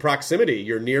business of proximity.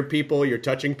 You're near people, you're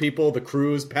touching people, the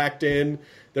crew is packed in,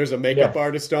 there's a makeup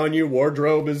artist on you,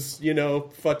 wardrobe is, you know,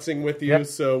 futzing with you.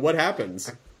 So what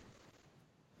happens?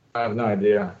 I have no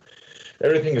idea.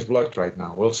 Everything is blocked right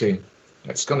now. We'll see.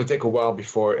 It's going to take a while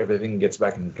before everything gets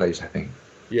back in place, I think.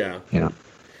 Yeah. You know.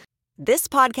 This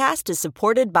podcast is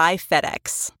supported by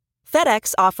FedEx.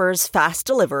 FedEx offers fast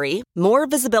delivery, more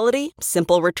visibility,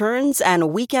 simple returns,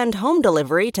 and weekend home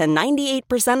delivery to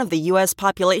 98% of the U.S.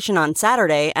 population on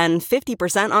Saturday and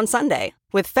 50% on Sunday.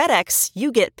 With FedEx, you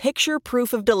get picture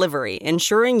proof of delivery,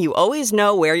 ensuring you always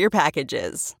know where your package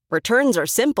is. Returns are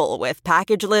simple with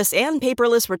packageless and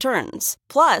paperless returns.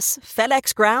 Plus,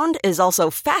 FedEx Ground is also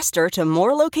faster to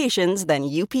more locations than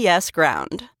UPS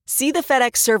Ground. See the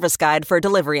FedEx service guide for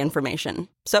delivery information.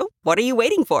 So, what are you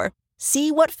waiting for?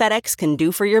 See what FedEx can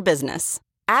do for your business.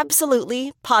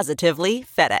 Absolutely, positively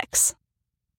FedEx.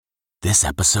 This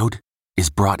episode is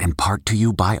brought in part to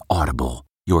you by Audible,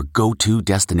 your go-to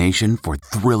destination for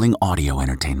thrilling audio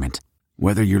entertainment.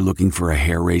 Whether you're looking for a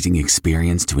hair-raising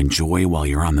experience to enjoy while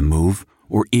you're on the move,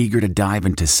 or eager to dive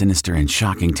into sinister and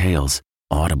shocking tales,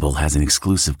 Audible has an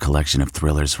exclusive collection of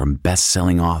thrillers from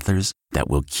best-selling authors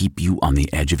that will keep you on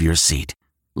the edge of your seat.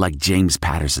 Like James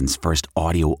Patterson's first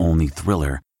audio-only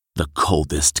thriller, The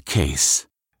Coldest Case.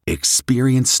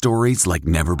 Experience stories like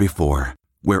never before,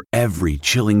 where every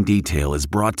chilling detail is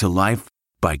brought to life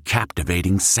by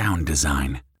captivating sound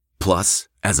design. Plus,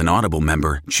 as an Audible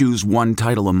member, choose one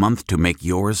title a month to make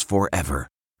yours forever.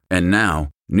 And now,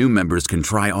 new members can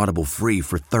try Audible free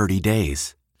for 30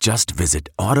 days. Just visit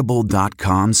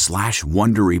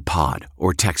audible.com/WonderyPod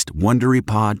or text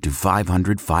WonderyPod to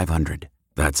 500-500.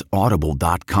 That's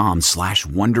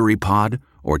audible.com/WonderyPod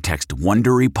or text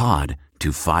WonderyPod to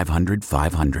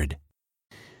 500-500.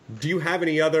 Do you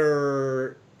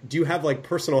have like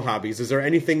personal hobbies? Is there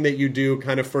anything that you do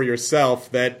kind of for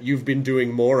yourself that you've been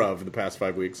doing more of the past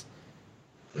 5 weeks?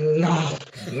 No,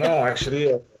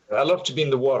 actually, I love to be in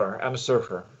the water. I'm a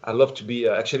surfer. I love to be,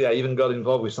 actually, I even got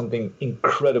involved with something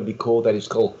incredibly cool that is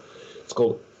called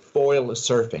foil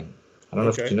surfing. I don't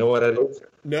know if you know what that is.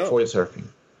 No. Foil surfing.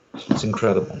 It's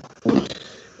incredible.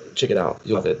 Check it out.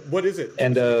 You'll love it. What is it?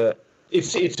 And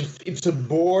it's a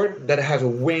board that has a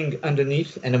wing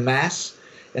underneath and a mass.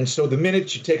 And so the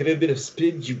minute you take a little bit of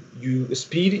speed,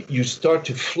 you start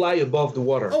to fly above the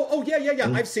water. Oh, yeah.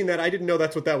 I've seen that. I didn't know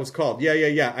that's what that was called.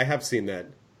 Yeah. I have seen that.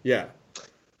 Yeah.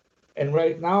 And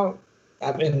right now,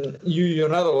 I mean, you're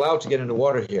not allowed to get in the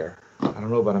water here. I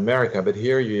don't know about America, but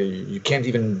here you can't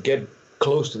even get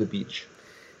close to the beach.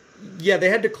 Yeah, they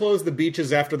had to close the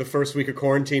beaches after the first week of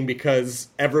quarantine because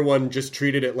everyone just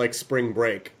treated it like spring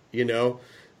break, you know?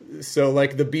 So,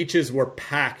 like, the beaches were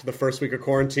packed the first week of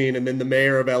quarantine, and then the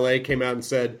mayor of LA came out and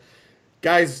said,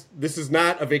 guys, this is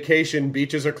not a vacation.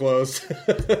 Beaches are closed.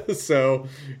 So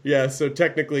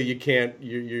technically you can't,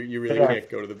 you really can't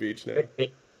go to the beach now. You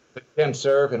can't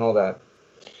surf and all that.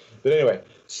 But anyway,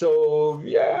 so,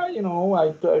 yeah, you know,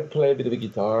 I play a bit of the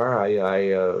guitar.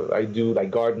 I do,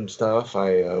 like, garden stuff. What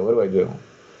do I do?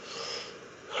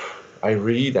 I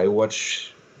read. I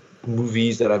watch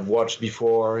movies that I've watched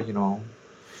before, you know.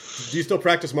 Do you still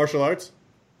practice martial arts?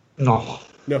 No.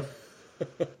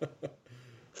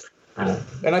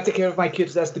 And I take care of my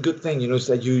kids. That's the good thing, you know, is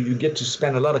that you get to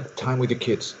spend a lot of time with your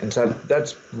kids. And so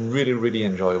that's really, really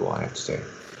enjoyable, I have to say.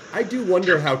 I do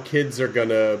wonder how kids are going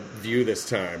to view this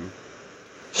time.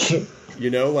 You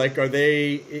know, like,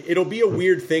 it'll be a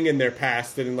weird thing in their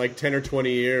past that in like 10 or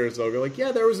 20 years, they'll go like,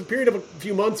 yeah, there was a period of a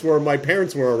few months where my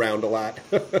parents were around a lot.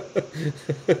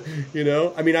 You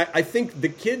know, I mean, I think the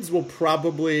kids will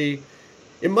probably,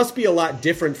 it must be a lot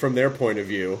different from their point of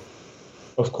view.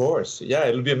 Of course, yeah,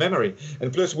 it'll be a memory.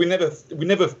 And plus, we never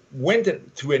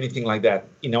went through anything like that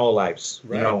in our lives.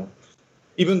 Right. You know,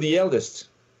 even the eldest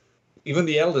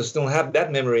don't have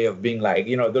that memory of being like,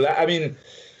 you know. I mean,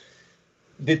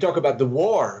 they talk about the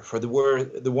war for the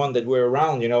one that we're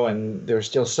around, you know, and there's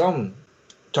still some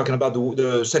talking about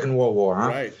the Second World War, huh?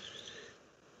 Right.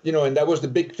 You know, and that was the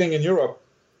big thing in Europe.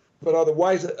 But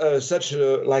otherwise, a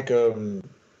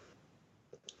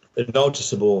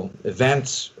noticeable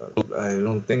event. I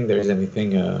don't think there's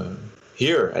anything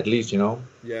here, at least, you know.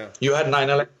 Yeah. You had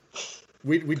 9/11.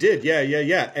 We did,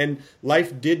 yeah. And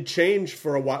life did change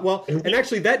for a while. Well, and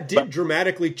actually that did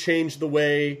dramatically change the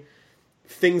way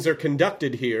things are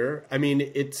conducted here. I mean,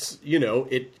 it's, you know,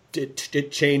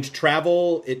 it changed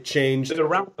travel, it changed...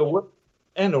 Around the world.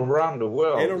 And around the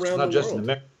world. It's not just in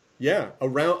America. Yeah,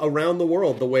 around the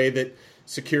world, the way that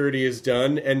security is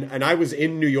done, and I was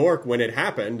in New York when it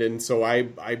happened, and so I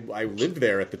lived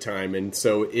there at the time, and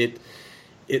so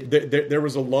there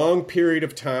was a long period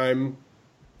of time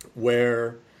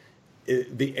where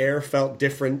the air felt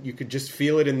different. You could just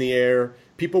feel it in the air.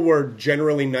 People were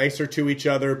generally nicer to each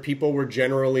other. People were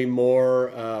generally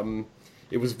more.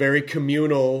 It was very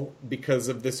communal because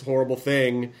of this horrible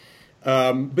thing.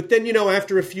 But then, you know,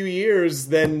 after a few years,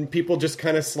 then people just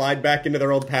kind of slide back into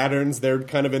their old patterns. They're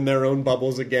kind of in their own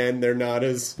bubbles again. They're not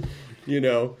as, you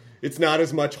know, it's not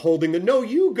as much holding no,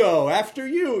 you go after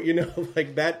you know,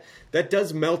 like that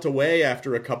does melt away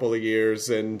after a couple of years.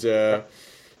 And, you know,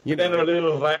 then a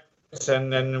little virus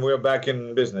and then we're back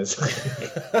in business.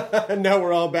 Now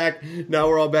we're all back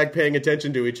paying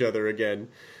attention to each other again.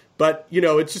 But, you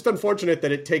know, it's just unfortunate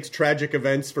that it takes tragic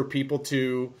events for people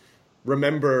to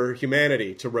remember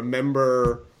humanity, to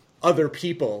remember other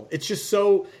people. It's just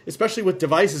so, especially with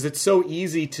devices, it's so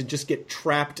easy to just get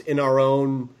trapped in our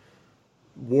own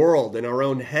world, in our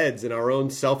own heads, in our own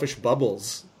selfish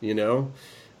bubbles, you know?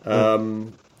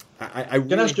 Can I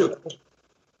ask you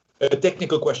a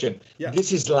technical question? Yeah.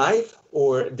 This is live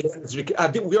or this is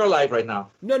we are live right now?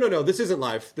 No, this isn't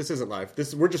live.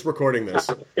 We're just recording this.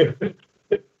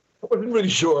 I wasn't really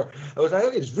sure. I was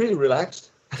like, it's really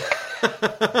relaxed.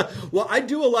 Well, I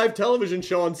do a live television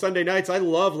show on Sunday nights. I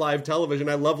love live television.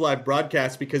 I love live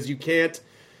broadcasts because you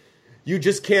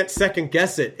just can't second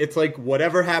guess it. It's like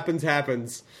whatever happens.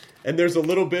 And there's a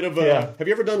little bit of a... Yeah. Have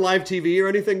you ever done live TV or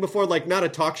anything before? Like not a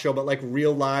talk show, but like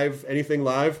real live, anything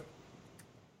live?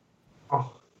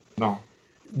 Oh, no.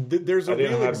 There's a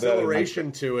real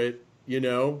exhilaration to it, you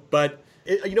know, but...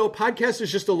 you know, a podcast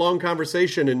is just a long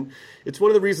conversation, and it's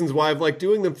one of the reasons why I've liked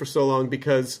doing them for so long,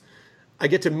 because I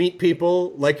get to meet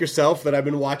people like yourself that I've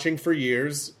been watching for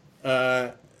years,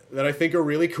 that I think are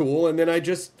really cool, and then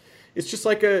it's just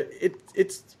like a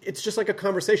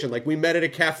conversation. Like we met at a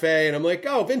cafe, and I'm like,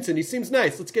 oh, Vincent, he seems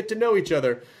nice. Let's get to know each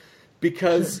other.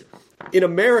 Because in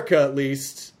America, at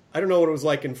least, I don't know what it was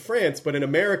like in France, but in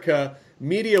America,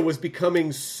 media was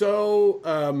becoming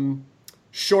so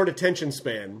short attention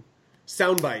span.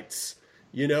 Sound bites,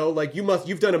 you know, like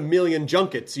you've done a million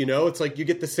junkets, you know, it's like you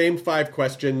get the same 5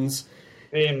 questions.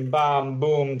 Bim, bam,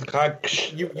 boom, crack.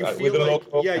 You feel like,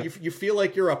 you feel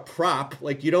like you're a prop,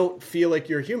 like you don't feel like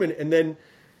you're human. And then,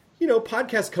 you know,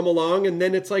 podcasts come along and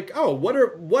then it's like, oh, what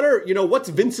are, you know, what's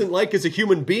Vincent like as a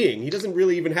human being? He doesn't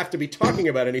really even have to be talking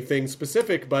about anything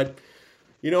specific, but,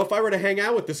 you know, if I were to hang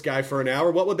out with this guy for an hour,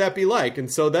 what would that be like?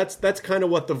 And so that's kind of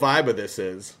what the vibe of this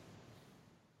is.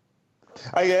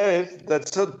 I get it.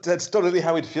 That's totally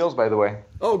how it feels, by the way.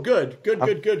 Oh, good.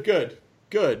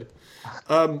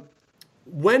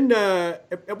 When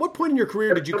at what point in your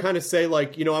career did you kind of say,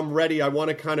 like, you know, I'm ready, I want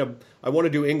to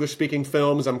do English speaking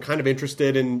films, I'm kind of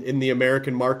interested in the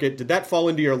American market? Did that fall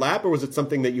into your lap, or was it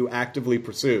something that you actively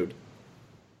pursued?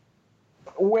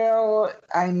 Well,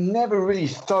 I never really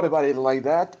thought about it like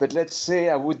that, but let's say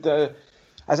I would,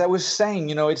 as I was saying,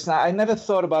 you know, I never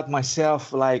thought about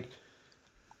myself like,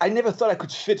 I never thought I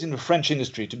could fit in the French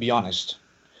industry, to be honest,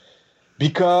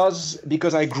 because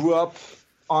I grew up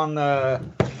on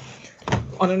an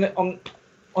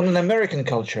American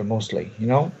culture mostly. You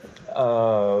know,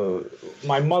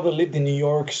 my mother lived in New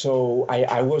York, so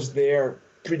I was there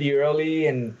pretty early,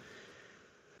 and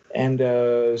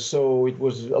so it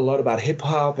was a lot about hip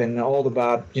hop and all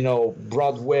about, you know,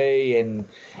 Broadway and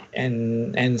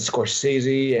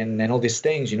Scorsese and all these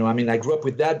things. You know, I mean, I grew up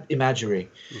with that imagery.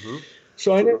 Mm-hmm.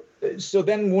 So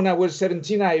then when I was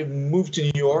 17, I moved to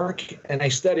New York and I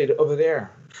studied over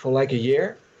there for like a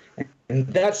year. And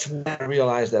that's when I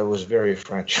realized I was very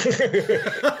French.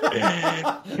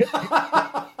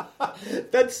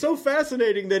 That's so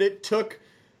fascinating that it took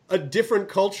a different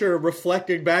culture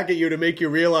reflecting back at you to make you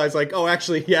realize, like, oh,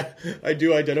 actually, yeah, I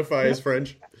do identify as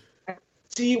French.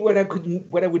 see what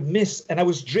I would miss. And I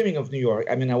was dreaming of New York.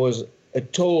 I mean, I was a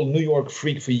total New York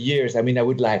freak for years. I mean, I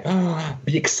would like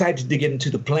be excited to get into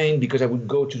the plane because I would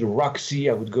go to the Roxy.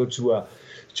 I would go to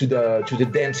the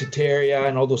Danceteria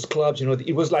and all those clubs. You know,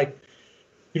 it was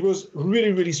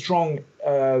really, really strong.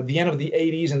 The end of the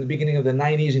 80s and the beginning of the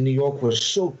 90s in New York was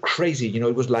so crazy. You know,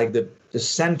 it was like the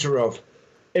center of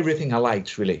everything I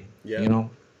liked, really. Yeah. You know.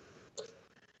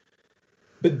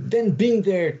 But then being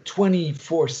there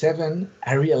 24/7,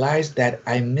 I realized that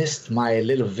I missed my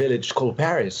little village called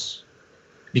Paris,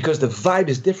 because the vibe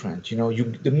is different. You know,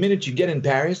 the minute you get into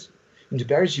Paris,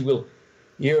 you will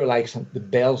hear like the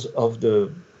bells of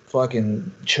the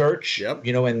fucking church. Yep.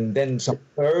 You know, and then some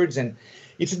birds, and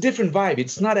it's a different vibe.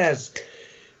 It's not as,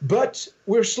 but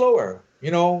we're slower.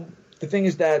 You know, the thing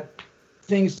is that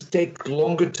things take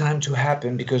longer time to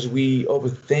happen because we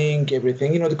overthink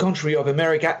everything. You know, the country of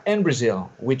America and Brazil,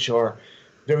 which are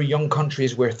very young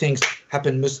countries where things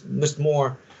happen much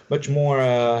more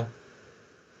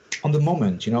on the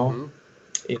moment. You know,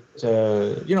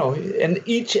 you know,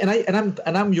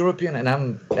 and I'm European and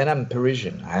I'm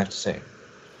Parisian. I have to say,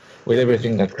 with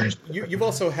everything that comes. You've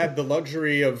also had the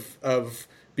luxury of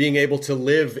being able to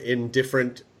live in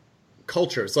different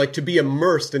cultures, like to be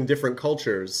immersed in different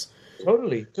cultures.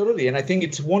 Totally. And I think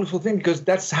it's a wonderful thing because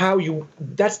that's how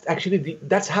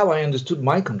I understood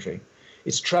my country.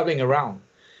 It's traveling around.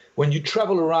 When you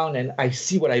travel around and I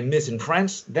see what I miss in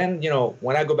France, then, you know,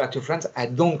 when I go back to France, I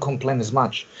don't complain as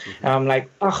much. Mm-hmm. And I'm like,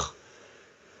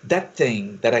 that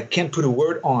thing that I can't put a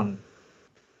word on,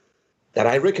 that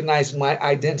I recognize my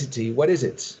identity, what is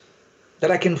it?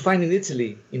 That I can find in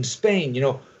Italy, in Spain, you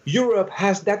know, Europe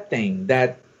has that thing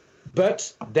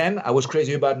but then I was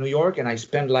crazy about New York and I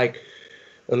spent like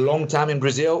a long time in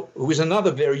Brazil, who is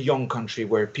another very young country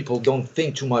where people don't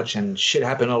think too much and shit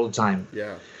happen all the time.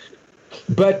 Yeah.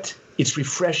 But it's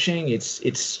refreshing,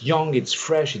 it's young, it's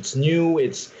fresh, it's new,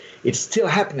 it's still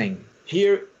happening.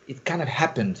 Here it kind of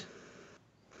happened.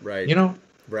 Right. You know?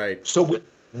 Right. So we're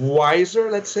wiser,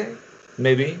 let's say,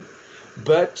 maybe,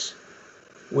 but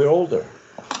we're older.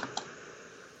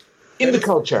 In the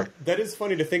culture. That is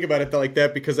funny to think about it like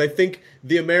that, because I think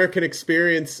the American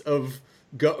experience of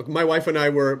my wife and I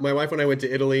went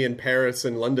to Italy and Paris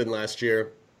and London last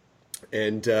year,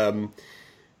 and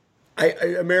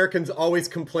Americans always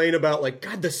complain about, like,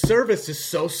 God, the service is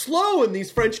so slow in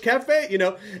these French cafes, you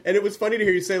know. And it was funny to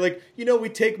hear you say, like, you know, we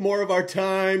take more of our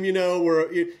time, you know,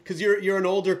 because you're an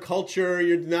older culture,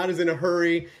 you're not as in a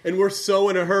hurry, and we're so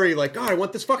in a hurry, like, God, I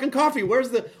want this fucking coffee. Why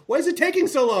is it taking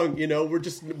so long? You know,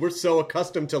 we're so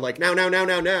accustomed to, like, now.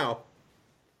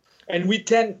 And we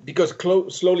tend, because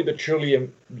slowly but surely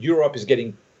Europe is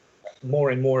getting more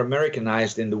and more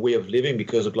Americanized in the way of living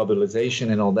because of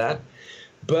globalization and all that.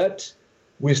 But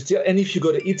we're still, and if you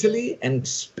go to Italy and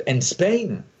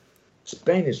Spain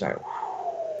is like,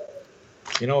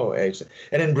 you know,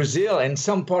 and in Brazil, and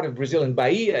some part of Brazil in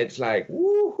Bahia, it's like,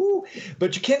 woohoo.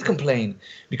 But you can't complain,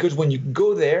 because when you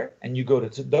go there and you go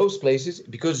to those places,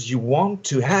 because you want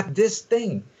to have this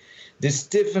thing, this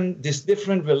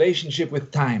different relationship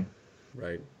with time.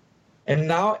 Right. And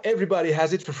now everybody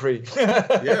has it for free.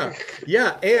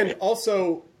 Yeah. And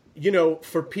also, you know,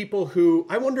 for people who,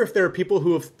 I wonder if there are people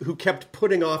who kept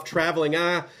putting off traveling.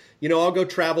 You know, I'll go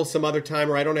travel some other time,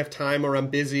 or I don't have time, or I'm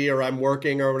busy, or I'm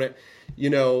working, or whatever, you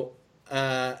know,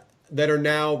 that are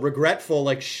now regretful.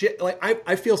 Like, shit. Like,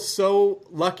 I feel so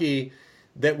lucky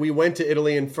that we went to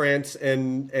Italy and France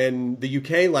and the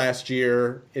UK last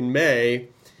year in May,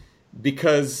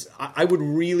 because I would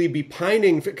really be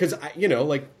pining, because, you know,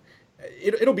 like,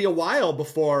 it'll be a while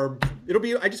before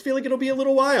I just feel like it'll be a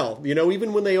little while, you know,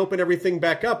 even when they open everything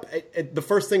back up. The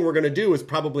first thing we're going to do is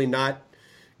probably not,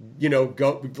 you know,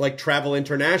 go like travel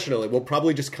internationally. We'll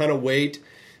probably just kind of wait,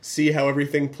 see how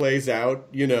everything plays out,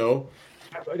 you know.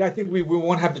 I think we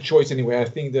won't have the choice anyway. I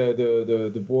think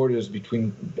the borders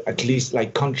between at least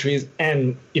like countries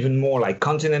and even more like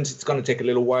continents, it's going to take a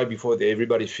little while before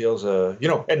everybody feels, you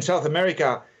know, and South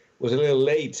America was a little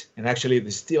late, and actually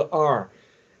they still are.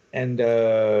 And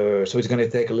so it's going to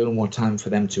take a little more time for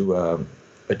them to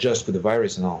adjust with the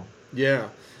virus and all. Yeah.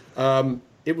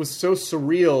 It was so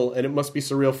surreal, and it must be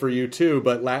surreal for you too,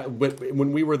 but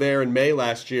when we were there in May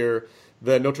last year,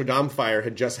 the Notre Dame fire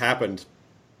had just happened.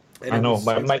 And I know.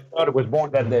 My daughter was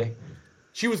born that day.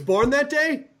 She was born that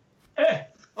day?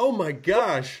 Oh, my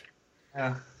gosh.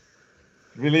 Yeah.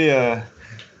 Really,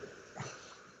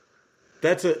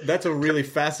 That's a really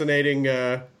fascinating...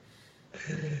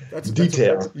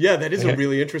 detail. That is a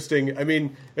really interesting... I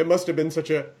mean, it must have been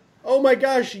such a... Oh, my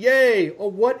gosh, yay! Oh,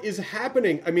 what is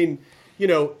happening? I mean, you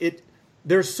know,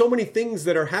 there's so many things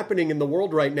that are happening in the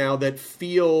world right now that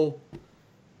feel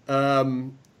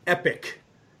epic,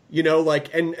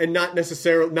 like, and not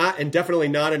necessarily, not, and definitely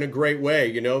not in a great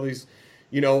way, these,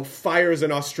 fires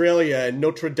in Australia and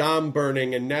Notre Dame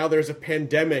burning, and now there's a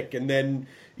pandemic, and then,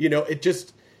 it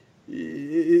just,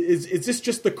 is this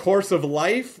just the course of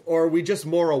life, or are we just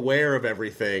more aware of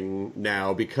everything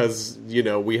now because,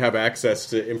 we have access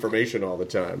to information all the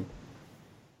time?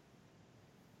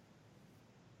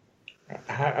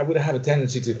 I would have a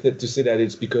tendency to say that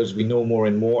it's because we know more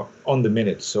and more on the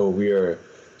minute, so we are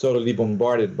totally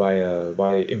bombarded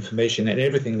by information and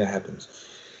everything that happens.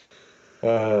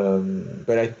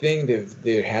 But I think that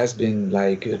there has been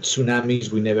like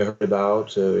tsunamis we never heard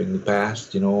about in the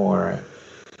past, or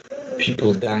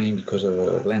people dying because of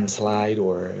a landslide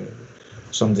or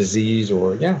some disease,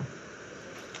 or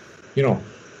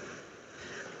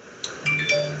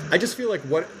I just feel like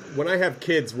when I have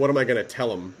kids, what am I going to tell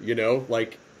them,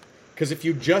 Like, because if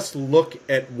you just look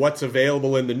at what's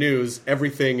available in the news,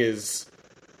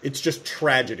 it's just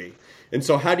tragedy. And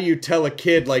so how do you tell a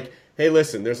kid, like, hey,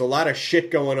 listen, there's a lot of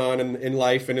shit going on in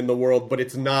life and in the world, but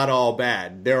it's not all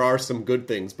bad. There are some good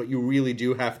things, but you really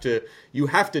do have to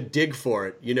dig for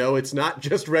it. It's not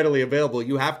just readily available.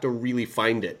 You have to really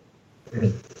find it.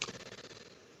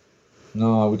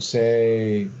 No, I would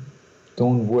say,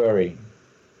 don't worry.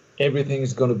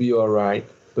 Everything's going to be all right,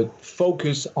 but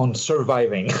focus on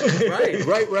surviving.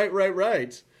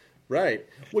 Right.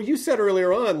 Well, you said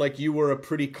earlier on, like, you were a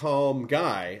pretty calm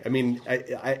guy. I mean,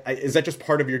 is that just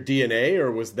part of your DNA,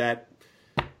 or was that,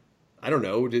 I don't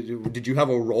know, did you have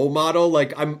a role model?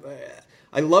 Like,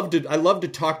 I love to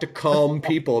talk to calm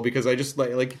people because I just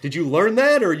like, did you learn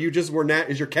that, or you just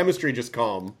is your chemistry just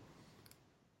calm?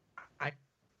 I'm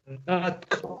not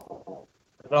calm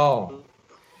at all.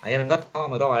 I am not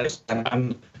calm at all.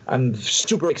 I'm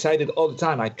super excited all the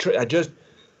time. I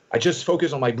just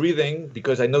focus on my breathing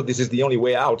because I know this is the only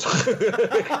way out.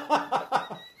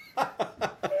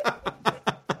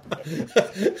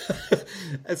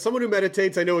 As someone who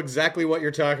meditates, I know exactly what you're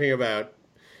talking about.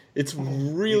 It's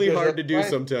really hard to do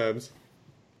sometimes.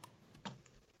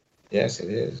 Yes, it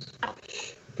is.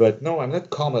 But no, I'm not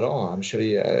calm at all. I'm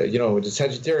actually, the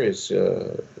Sagittarius,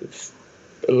 a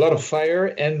lot of fire,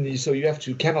 and so you have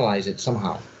to canalize it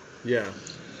somehow. Yeah.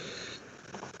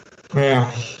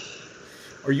 Yeah.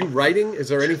 Are you writing? Is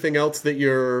there anything else that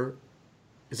you're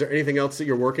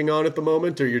working on at the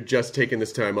moment, or you're just taking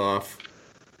this time off?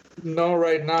 No,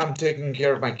 right now I'm taking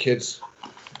care of my kids.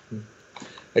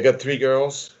 I got 3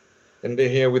 girls, and they're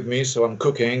here with me, so I'm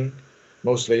cooking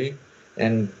mostly,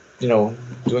 and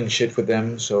doing shit with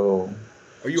them. So.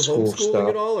 Are you homeschooling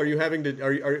at all? Are you having to?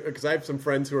 Because I have some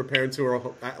friends who are parents who are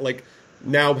like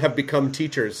now have become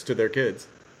teachers to their kids.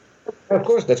 Of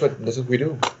course, that's what we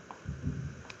do.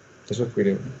 That's what we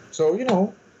do.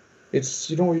 So it's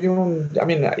you don't. I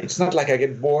mean, it's not like I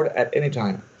get bored at any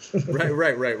time.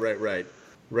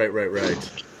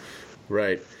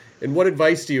 Right. And what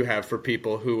advice do you have for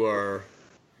people who are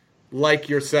like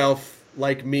yourself,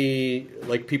 like me,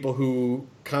 like people who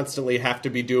constantly have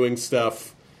to be doing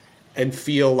stuff and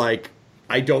feel like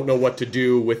I don't know what to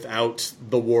do without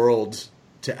the world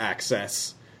to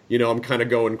access? I'm kind of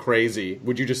going crazy.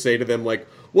 Would you just say to them, like,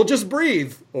 well, just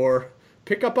breathe, or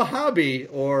pick up a hobby,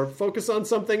 or focus on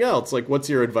something else? Like, what's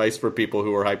your advice for people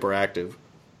who are hyperactive?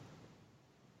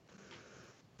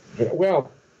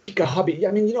 Well, pick a hobby.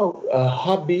 I mean, a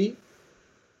hobby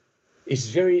is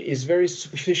very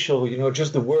superficial,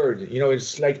 just the word.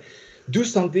 It's like, do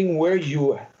something where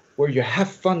you have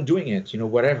fun doing it,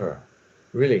 whatever,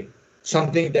 really.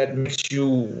 Something that makes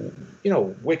you,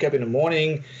 wake up in the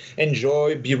morning,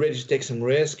 enjoy, be ready to take some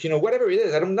risk, whatever it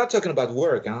is. I'm not talking about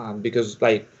work, because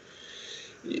but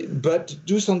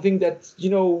do something that,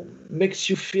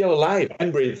 makes you feel alive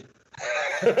and breathe.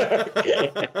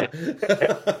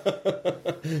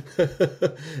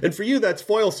 And for you, that's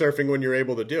foil surfing when you're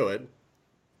able to do it.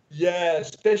 Yeah,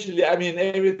 especially, I mean,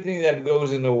 everything that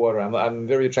goes in the water. I'm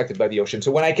very attracted by the ocean. So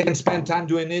when I can spend time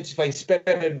doing it, if I spend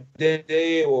a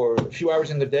day or a few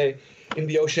hours in the day in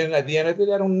the ocean, at the end of it,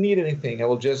 I don't need anything. I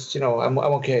will just, I'm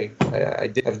okay.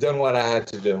 I've done what I had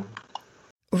to do.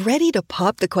 Ready to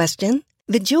pop the question?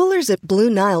 The jewelers at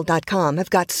BlueNile.com have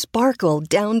got sparkle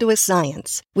down to a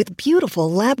science with beautiful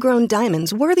lab-grown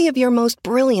diamonds worthy of your most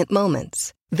brilliant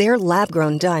moments. Their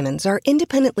lab-grown diamonds are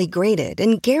independently graded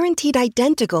and guaranteed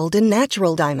identical to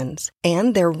natural diamonds,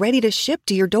 and they're ready to ship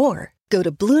to your door. Go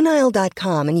to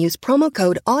BlueNile.com and use promo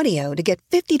code AUDIO to get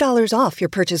 $50 off your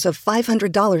purchase of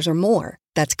 $500 or more.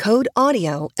 That's code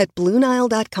AUDIO at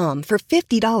BlueNile.com for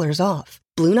 $50 off.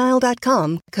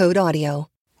 BlueNile.com, code AUDIO.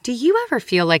 Do you ever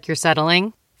feel like you're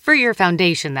settling? For your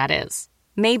foundation, that is.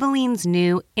 Maybelline's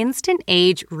new Instant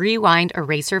Age Rewind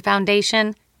Eraser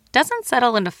Foundation doesn't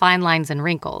settle into fine lines and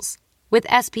wrinkles. With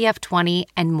SPF 20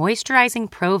 and moisturizing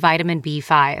Pro Vitamin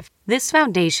B5, this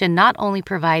foundation not only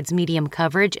provides medium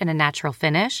coverage and a natural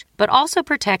finish, but also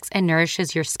protects and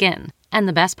nourishes your skin. And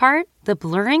the best part? The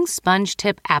blurring sponge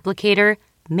tip applicator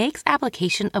makes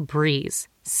application a breeze.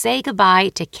 Say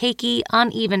goodbye to cakey,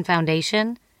 uneven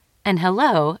foundation and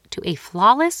hello to a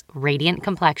flawless, radiant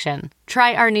complexion.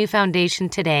 Try our new foundation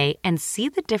today and see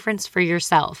the difference for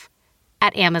yourself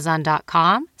at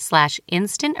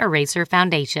Amazon.com/Instant Eraser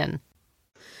Foundation.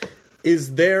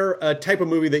 Is there a type of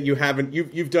movie that you haven't?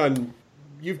 You've done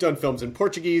films in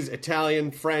Portuguese,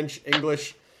 Italian, French,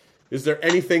 English. Is there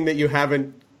anything that you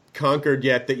haven't conquered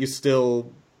yet that you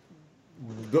still?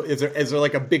 Is there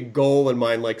like a big goal in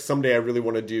mind? Like someday I really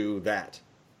want to do that.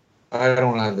 I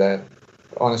don't have that.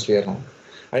 Honestly, I don't.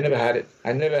 I never had it.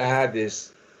 I never had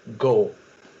this goal.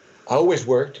 I always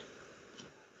worked.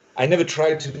 I never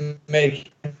tried to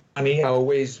make money. I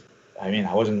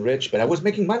wasn't rich, but I was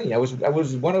making money. I was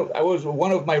one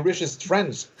of my richest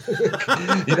friends.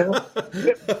 You know,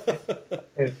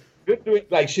 doing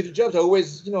like shitty jobs. I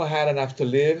always, had enough to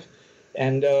live,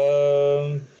 and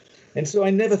so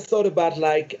I never thought about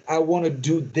like I want to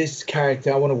do this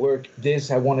character. I want to work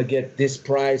this. I want to get this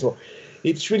prize. Or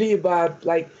it's really about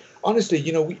like honestly,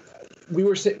 we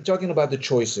were talking about the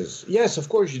choices. Yes, of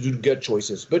course you do good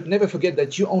choices, but never forget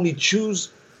that you only choose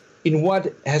in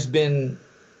what has been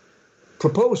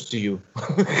proposed to you.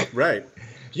 Right.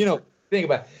 Think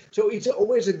about it. So it's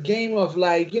always a game of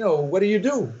like, what do you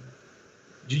do?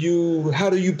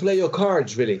 How do you play your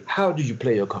cards, really? How do you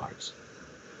play your cards?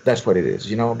 That's what it is,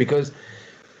 because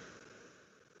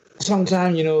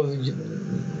sometimes,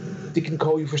 they can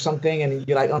call you for something and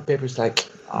you're like on paper, it's like,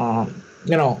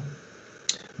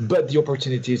 but the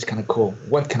opportunity is kind of cool.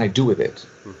 What can I do with it?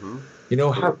 Mm-hmm.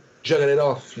 How juggle it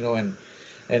off, and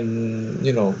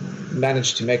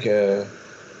manage to make a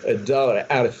 $1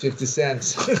 out of 50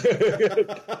 cents.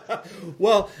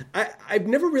 Well, I've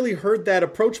never really heard that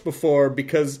approach before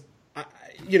because,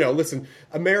 listen,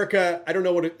 America, I don't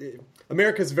know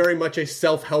America's very much a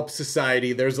self-help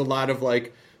society. There's a lot of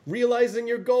like realizing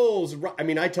your goals. I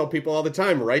mean, I tell people all the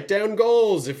time, write down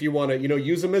goals if you want to,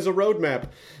 use them as a roadmap.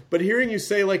 But hearing you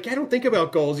say like, I don't think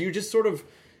about goals. You're sort of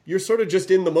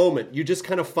just in the moment. You just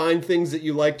kind of find things that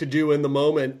you like to do in the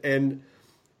moment. And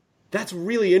that's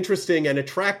really interesting and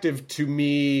attractive to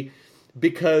me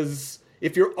because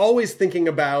if you're always thinking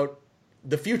about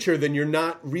the future, then you're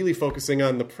not really focusing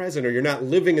on the present, or you're not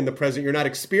living in the present. You're not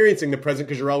experiencing the present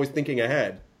because you're always thinking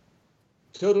ahead.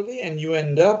 Totally. And you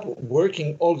end up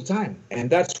working all the time. And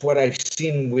that's what I've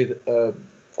seen with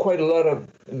quite a lot of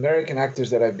American actors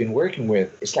that I've been working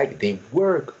with. It's like they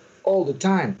work all the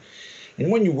time.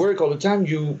 And when you work all the time,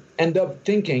 you end up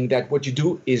thinking that what you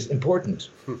do is important.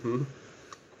 Mm-hmm.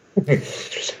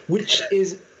 Which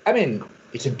is,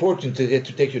 it's important to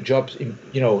take your job,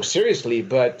 seriously,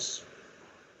 but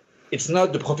it's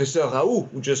not the Professor Raoult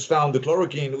who just found the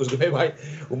chloroquine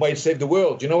who might save the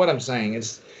world. You know what I'm saying?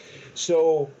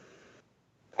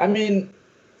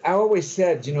 I always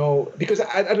said, because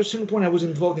at a certain point I was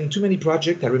involved in too many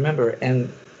projects, I remember, and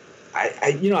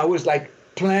I was like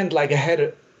planned like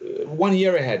ahead, 1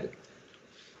 year ahead.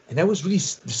 And that was really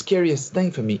the scariest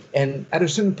thing for me. And at a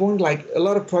certain point, like a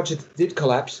lot of projects did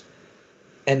collapse.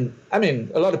 And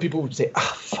a lot of people would say,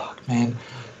 fuck, man,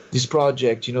 this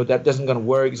project, that doesn't going to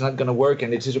work. It's not going to work.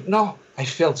 And no, I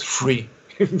felt free.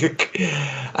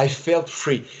 I felt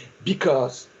free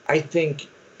because I think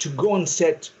to go on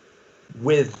set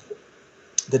with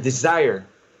the desire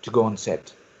to go on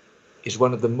set is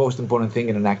one of the most important things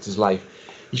in an actor's life.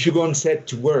 If you go on set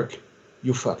to work,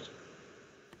 you're fucked.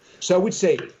 So I would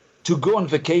say to go on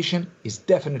vacation is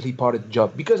definitely part of the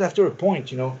job, because after a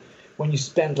point, when you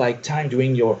spend like time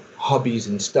doing your hobbies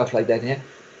and stuff like that,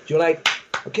 you're like,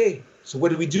 okay, so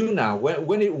what do we do now?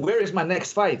 Where is my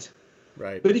next fight?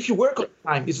 Right. But if you work all the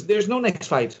time, there's no next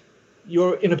fight.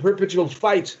 You're in a perpetual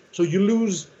fight, so you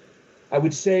lose, I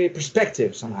would say,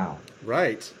 perspective somehow.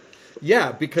 Right.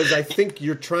 Yeah, because I think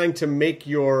you're trying to make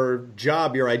your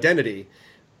job your identity,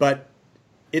 but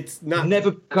it's not.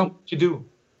 Never become what you do.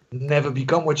 Never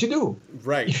become what you do.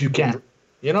 Right. If you can.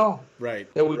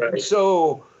 Right. That would be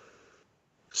so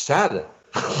sad.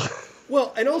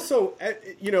 Well, and also,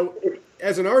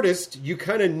 as an artist, you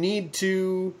kind of need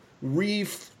to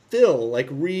refuel. Like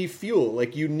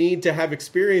you need to have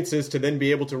experiences to then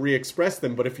be able to re-express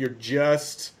them. But if you're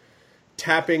just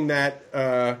tapping that,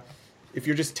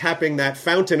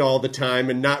 fountain all the time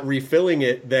and not refilling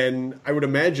it, then I would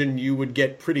imagine you would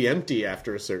get pretty empty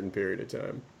after a certain period of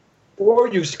time. or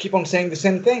you just keep on saying the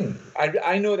same thing.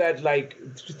 I know that, like,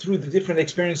 through the different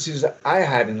experiences I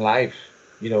had in life,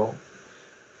 you know,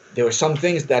 there were some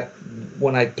things that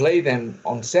when I play them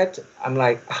on set, I'm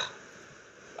like,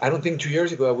 I don't think 2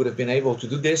 years ago I would have been able to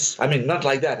do this. I mean, not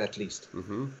like that, at least.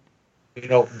 Mm-hmm. You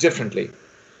know, differently.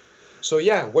 So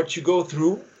yeah, what you go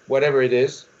through, whatever it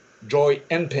is, joy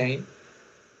and pain,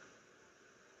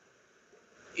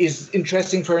 is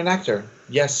interesting for an actor.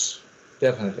 Yes,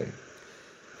 definitely.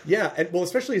 Yeah, and well,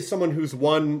 especially as someone who's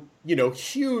won, you know,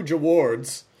 huge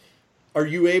awards, were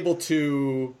you able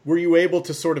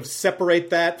to sort of separate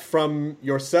that from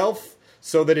yourself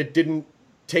so that it didn't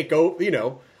take over, you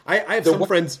know? I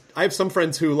have some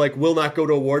friends who, like, will not go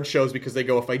to award shows because they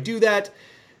go, if I do that,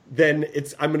 then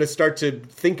I'm going to start to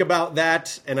think about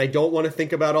that, and I don't want to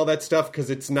think about all that stuff because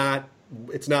it's not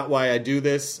why I do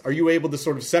this. Are you able to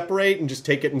sort of separate and just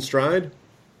take it in stride?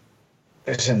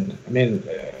 Listen, I mean,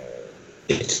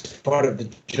 it's part of the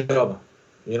job,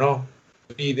 you know.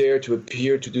 Be there to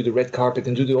appear, to do the red carpet,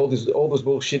 and do all those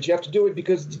bullshit. You have to do it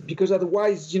because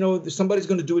otherwise, you know, somebody's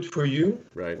going to do it for you,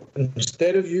 right,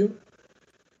 instead of you.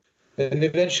 And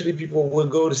eventually people will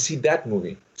go to see that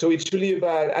movie. So it's really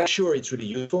about, I'm sure it's really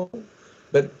useful,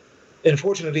 but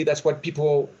unfortunately that's what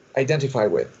people identify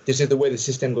with. This is the way the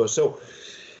system goes. So,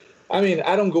 I mean,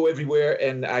 I don't go everywhere,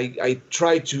 and I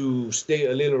try to stay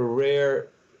a little rare,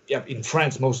 in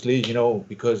France mostly, you know,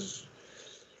 because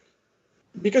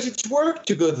it's work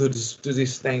to go to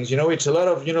these things, you know. It's a lot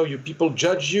of, you know, people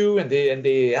judge you, and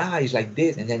they he's like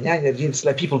this, and then it's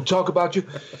like people talk about you.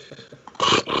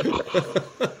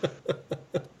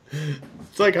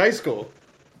 It's like high school.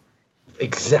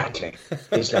 Exactly.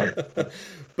 It's like,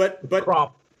 but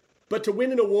to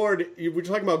win an award, we're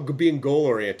talking about being goal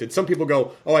oriented. Some people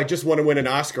go, "Oh, I just want to win an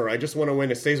Oscar. I just want to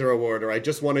win a César award, or I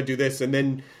just want to do this," and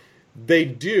then they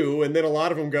do, and then a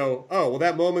lot of them go, "Oh, well,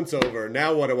 that moment's over.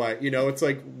 Now what do I?" You know, it's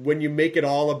like when you make it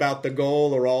all about the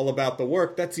goal or all about the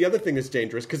work. That's the other thing that's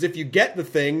dangerous, because if you get the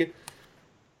thing,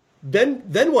 then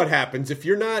what happens if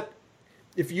you're not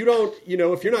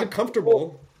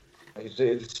comfortable? If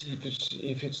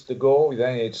it's the goal,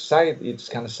 then it's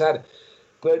kind of sad.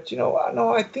 But, you know,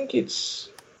 no, I think it's,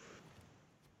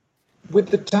 with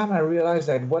the time I realized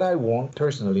that what I want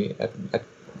personally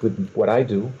with what I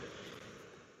do,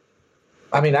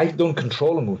 I mean, I don't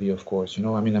control a movie, of course, you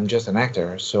know. I mean, I'm just an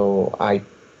actor, so I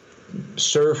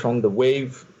surf on the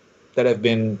wave that I've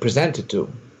been presented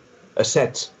to, a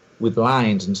set with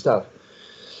lines and stuff.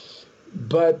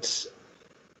 But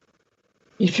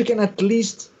if you can at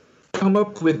least come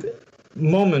up with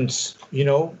moments, you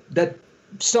know, that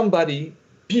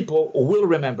people will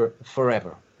remember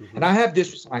forever. Mm-hmm. And I have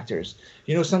this with actors.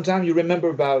 You know, sometimes you remember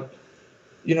about,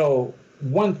 you know,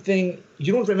 one thing.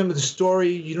 You don't remember the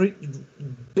story. You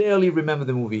barely remember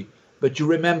the movie, but you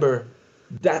remember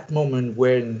that moment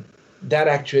when that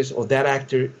actress or that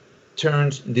actor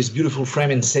turns in this beautiful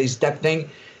frame and says that thing,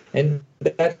 and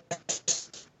that's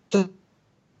in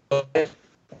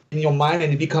your mind,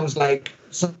 and it becomes like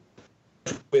something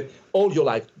with all your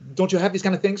life. Don't you have these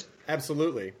kind of things?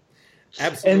 Absolutely.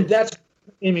 And that's what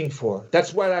I'm aiming for.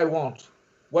 That's what I want.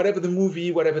 Whatever the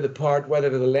movie, whatever the part,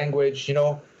 whatever the language, you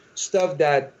know, stuff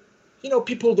that, you know,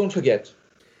 people don't forget.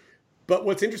 But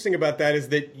what's interesting about that is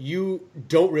that you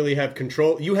don't really have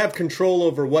control. You have control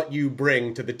over what you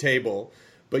bring to the table,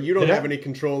 but you don't have any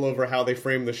control over how they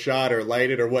frame the shot or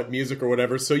light it or what music or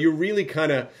whatever. So you're really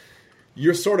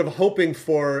you're sort of hoping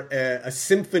for a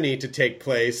symphony to take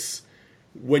place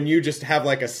when you just have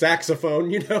like a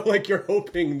saxophone, you know, like you're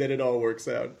hoping that it all works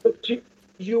out. But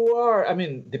you are, I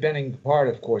mean, depending the part,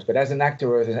 of course, but as an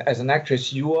actor or as an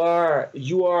actress, you are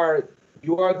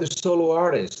the solo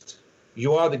artist.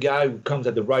 You are the guy who comes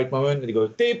at the right moment and you go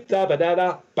tip da ba da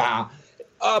da bam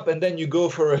up, and then you go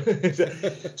for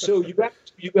so you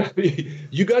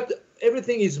got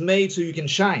everything is made so you can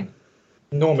shine.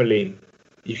 Normally,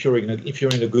 if you're in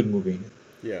a good movie,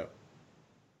 yeah,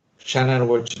 shine out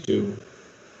what you do.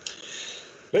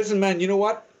 Listen, man, you know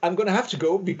what? I'm going to have to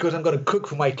go because I'm going to cook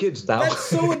for my kids now. That's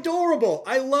so adorable.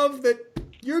 I love that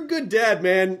you're a good dad,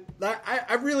 man.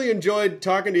 I really enjoyed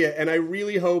talking to you, and I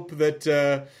really hope that,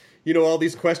 you know, all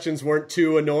these questions weren't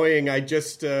too annoying. I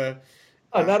just... not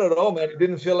at all, man. It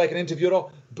didn't feel like an interview at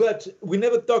all. But we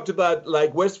never talked about,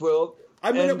 like, Westworld.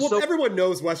 Everyone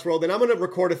knows Westworld, and I'm going to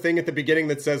record a thing at the beginning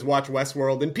that says "Watch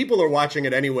Westworld," and people are watching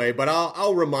it anyway. But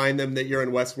I'll remind them that you're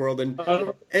in Westworld. And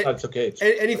that's okay.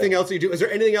 Anything else you do? Is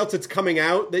there anything else that's coming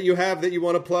out that you have that you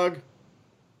want to plug?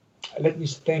 Let me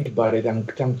think about it. I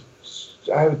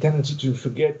have a tendency to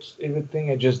forget everything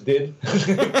I just did.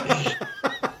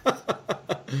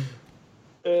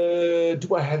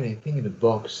 Do I have anything in the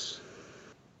box?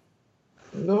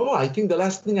 No, I think the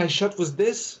last thing I shot was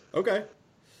this. Okay.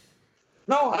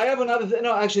 No, I have another.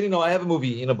 No, actually, no. I have a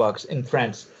movie in a box in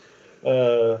France.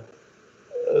 I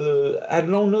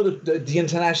don't know the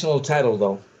international title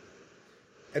though.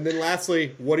 And then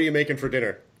lastly, what are you making for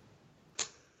dinner?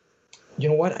 You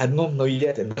know what? I don't know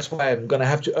yet, and that's why I'm gonna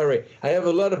have to hurry. I have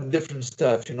a lot of different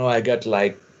stuff. You know, I got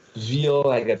like veal,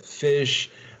 I got fish,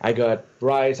 I got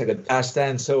rice, I got pasta,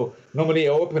 and so normally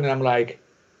I open and I'm like,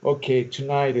 okay,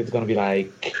 tonight it's gonna be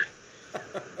like,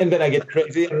 and then I get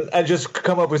crazy and I just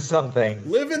come up with something.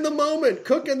 Live in the moment,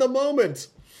 cook in the moment.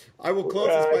 I will close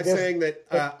this by saying that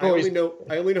I only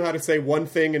know how to say one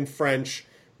thing in French,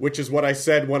 which is what I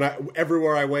said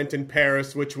everywhere I went in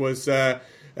Paris, which was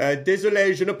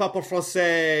désolé, je ne parle pas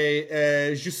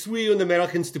français, je suis un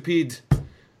Américain stupide.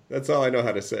 That's all I know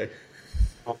how to say.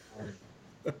 You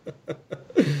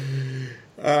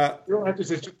don't have to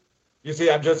say. You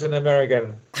see, I'm just an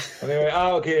American. Anyway,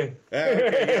 okay.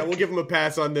 Yeah, we'll give them a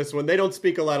pass on this one. They don't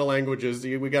speak a lot of languages.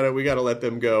 We gotta let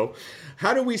them go.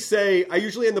 How do we say? I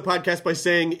usually end the podcast by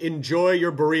saying "enjoy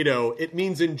your burrito." It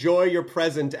means enjoy your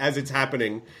present as it's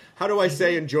happening. How do I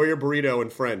say "enjoy your burrito" in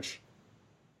French?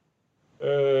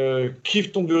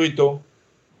 Kiffe ton burrito.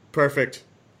 Perfect.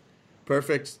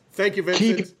 Thank you,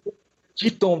 Vincent.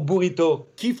 Kiffe ton burrito.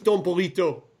 Kiffe ton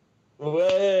burrito.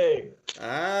 Ouais.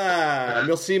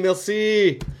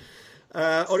 Merci.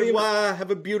 Au revoir. Have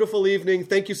a beautiful evening.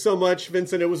 Thank you so much,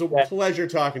 Vincent. It was a pleasure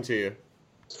talking to you.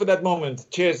 For that moment.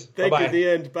 Cheers. Thank Bye-bye. you. The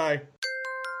end. Bye.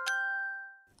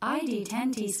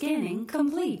 ID10T scanning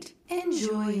complete.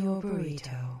 Enjoy your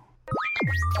burrito.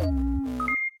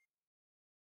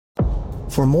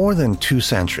 For more than 2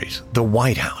 centuries, the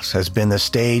White House has been the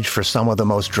stage for some of the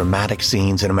most dramatic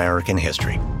scenes in American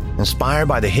history. Inspired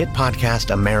by the hit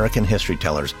podcast American History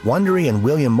Tellers, Wondery and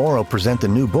William Morrow present the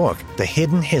new book, The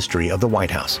Hidden History of the White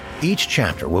House. Each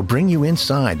chapter will bring you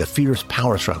inside the fierce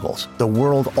power struggles, the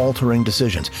world-altering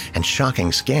decisions, and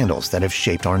shocking scandals that have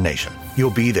shaped our nation. You'll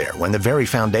be there when the very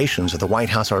foundations of the White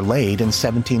House are laid in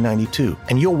 1792,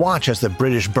 and you'll watch as the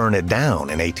British burn it down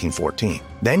in 1814.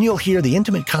 Then you'll hear the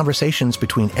intimate conversations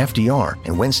between FDR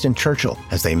and Winston Churchill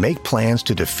as they make plans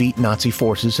to defeat Nazi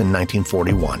forces in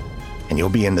 1941. And you'll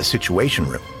be in the Situation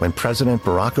Room when President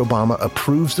Barack Obama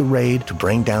approves the raid to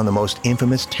bring down the most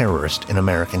infamous terrorist in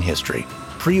American history.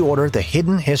 Pre-order The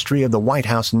Hidden History of the White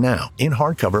House now in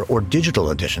hardcover or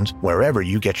digital editions wherever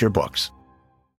you get your books.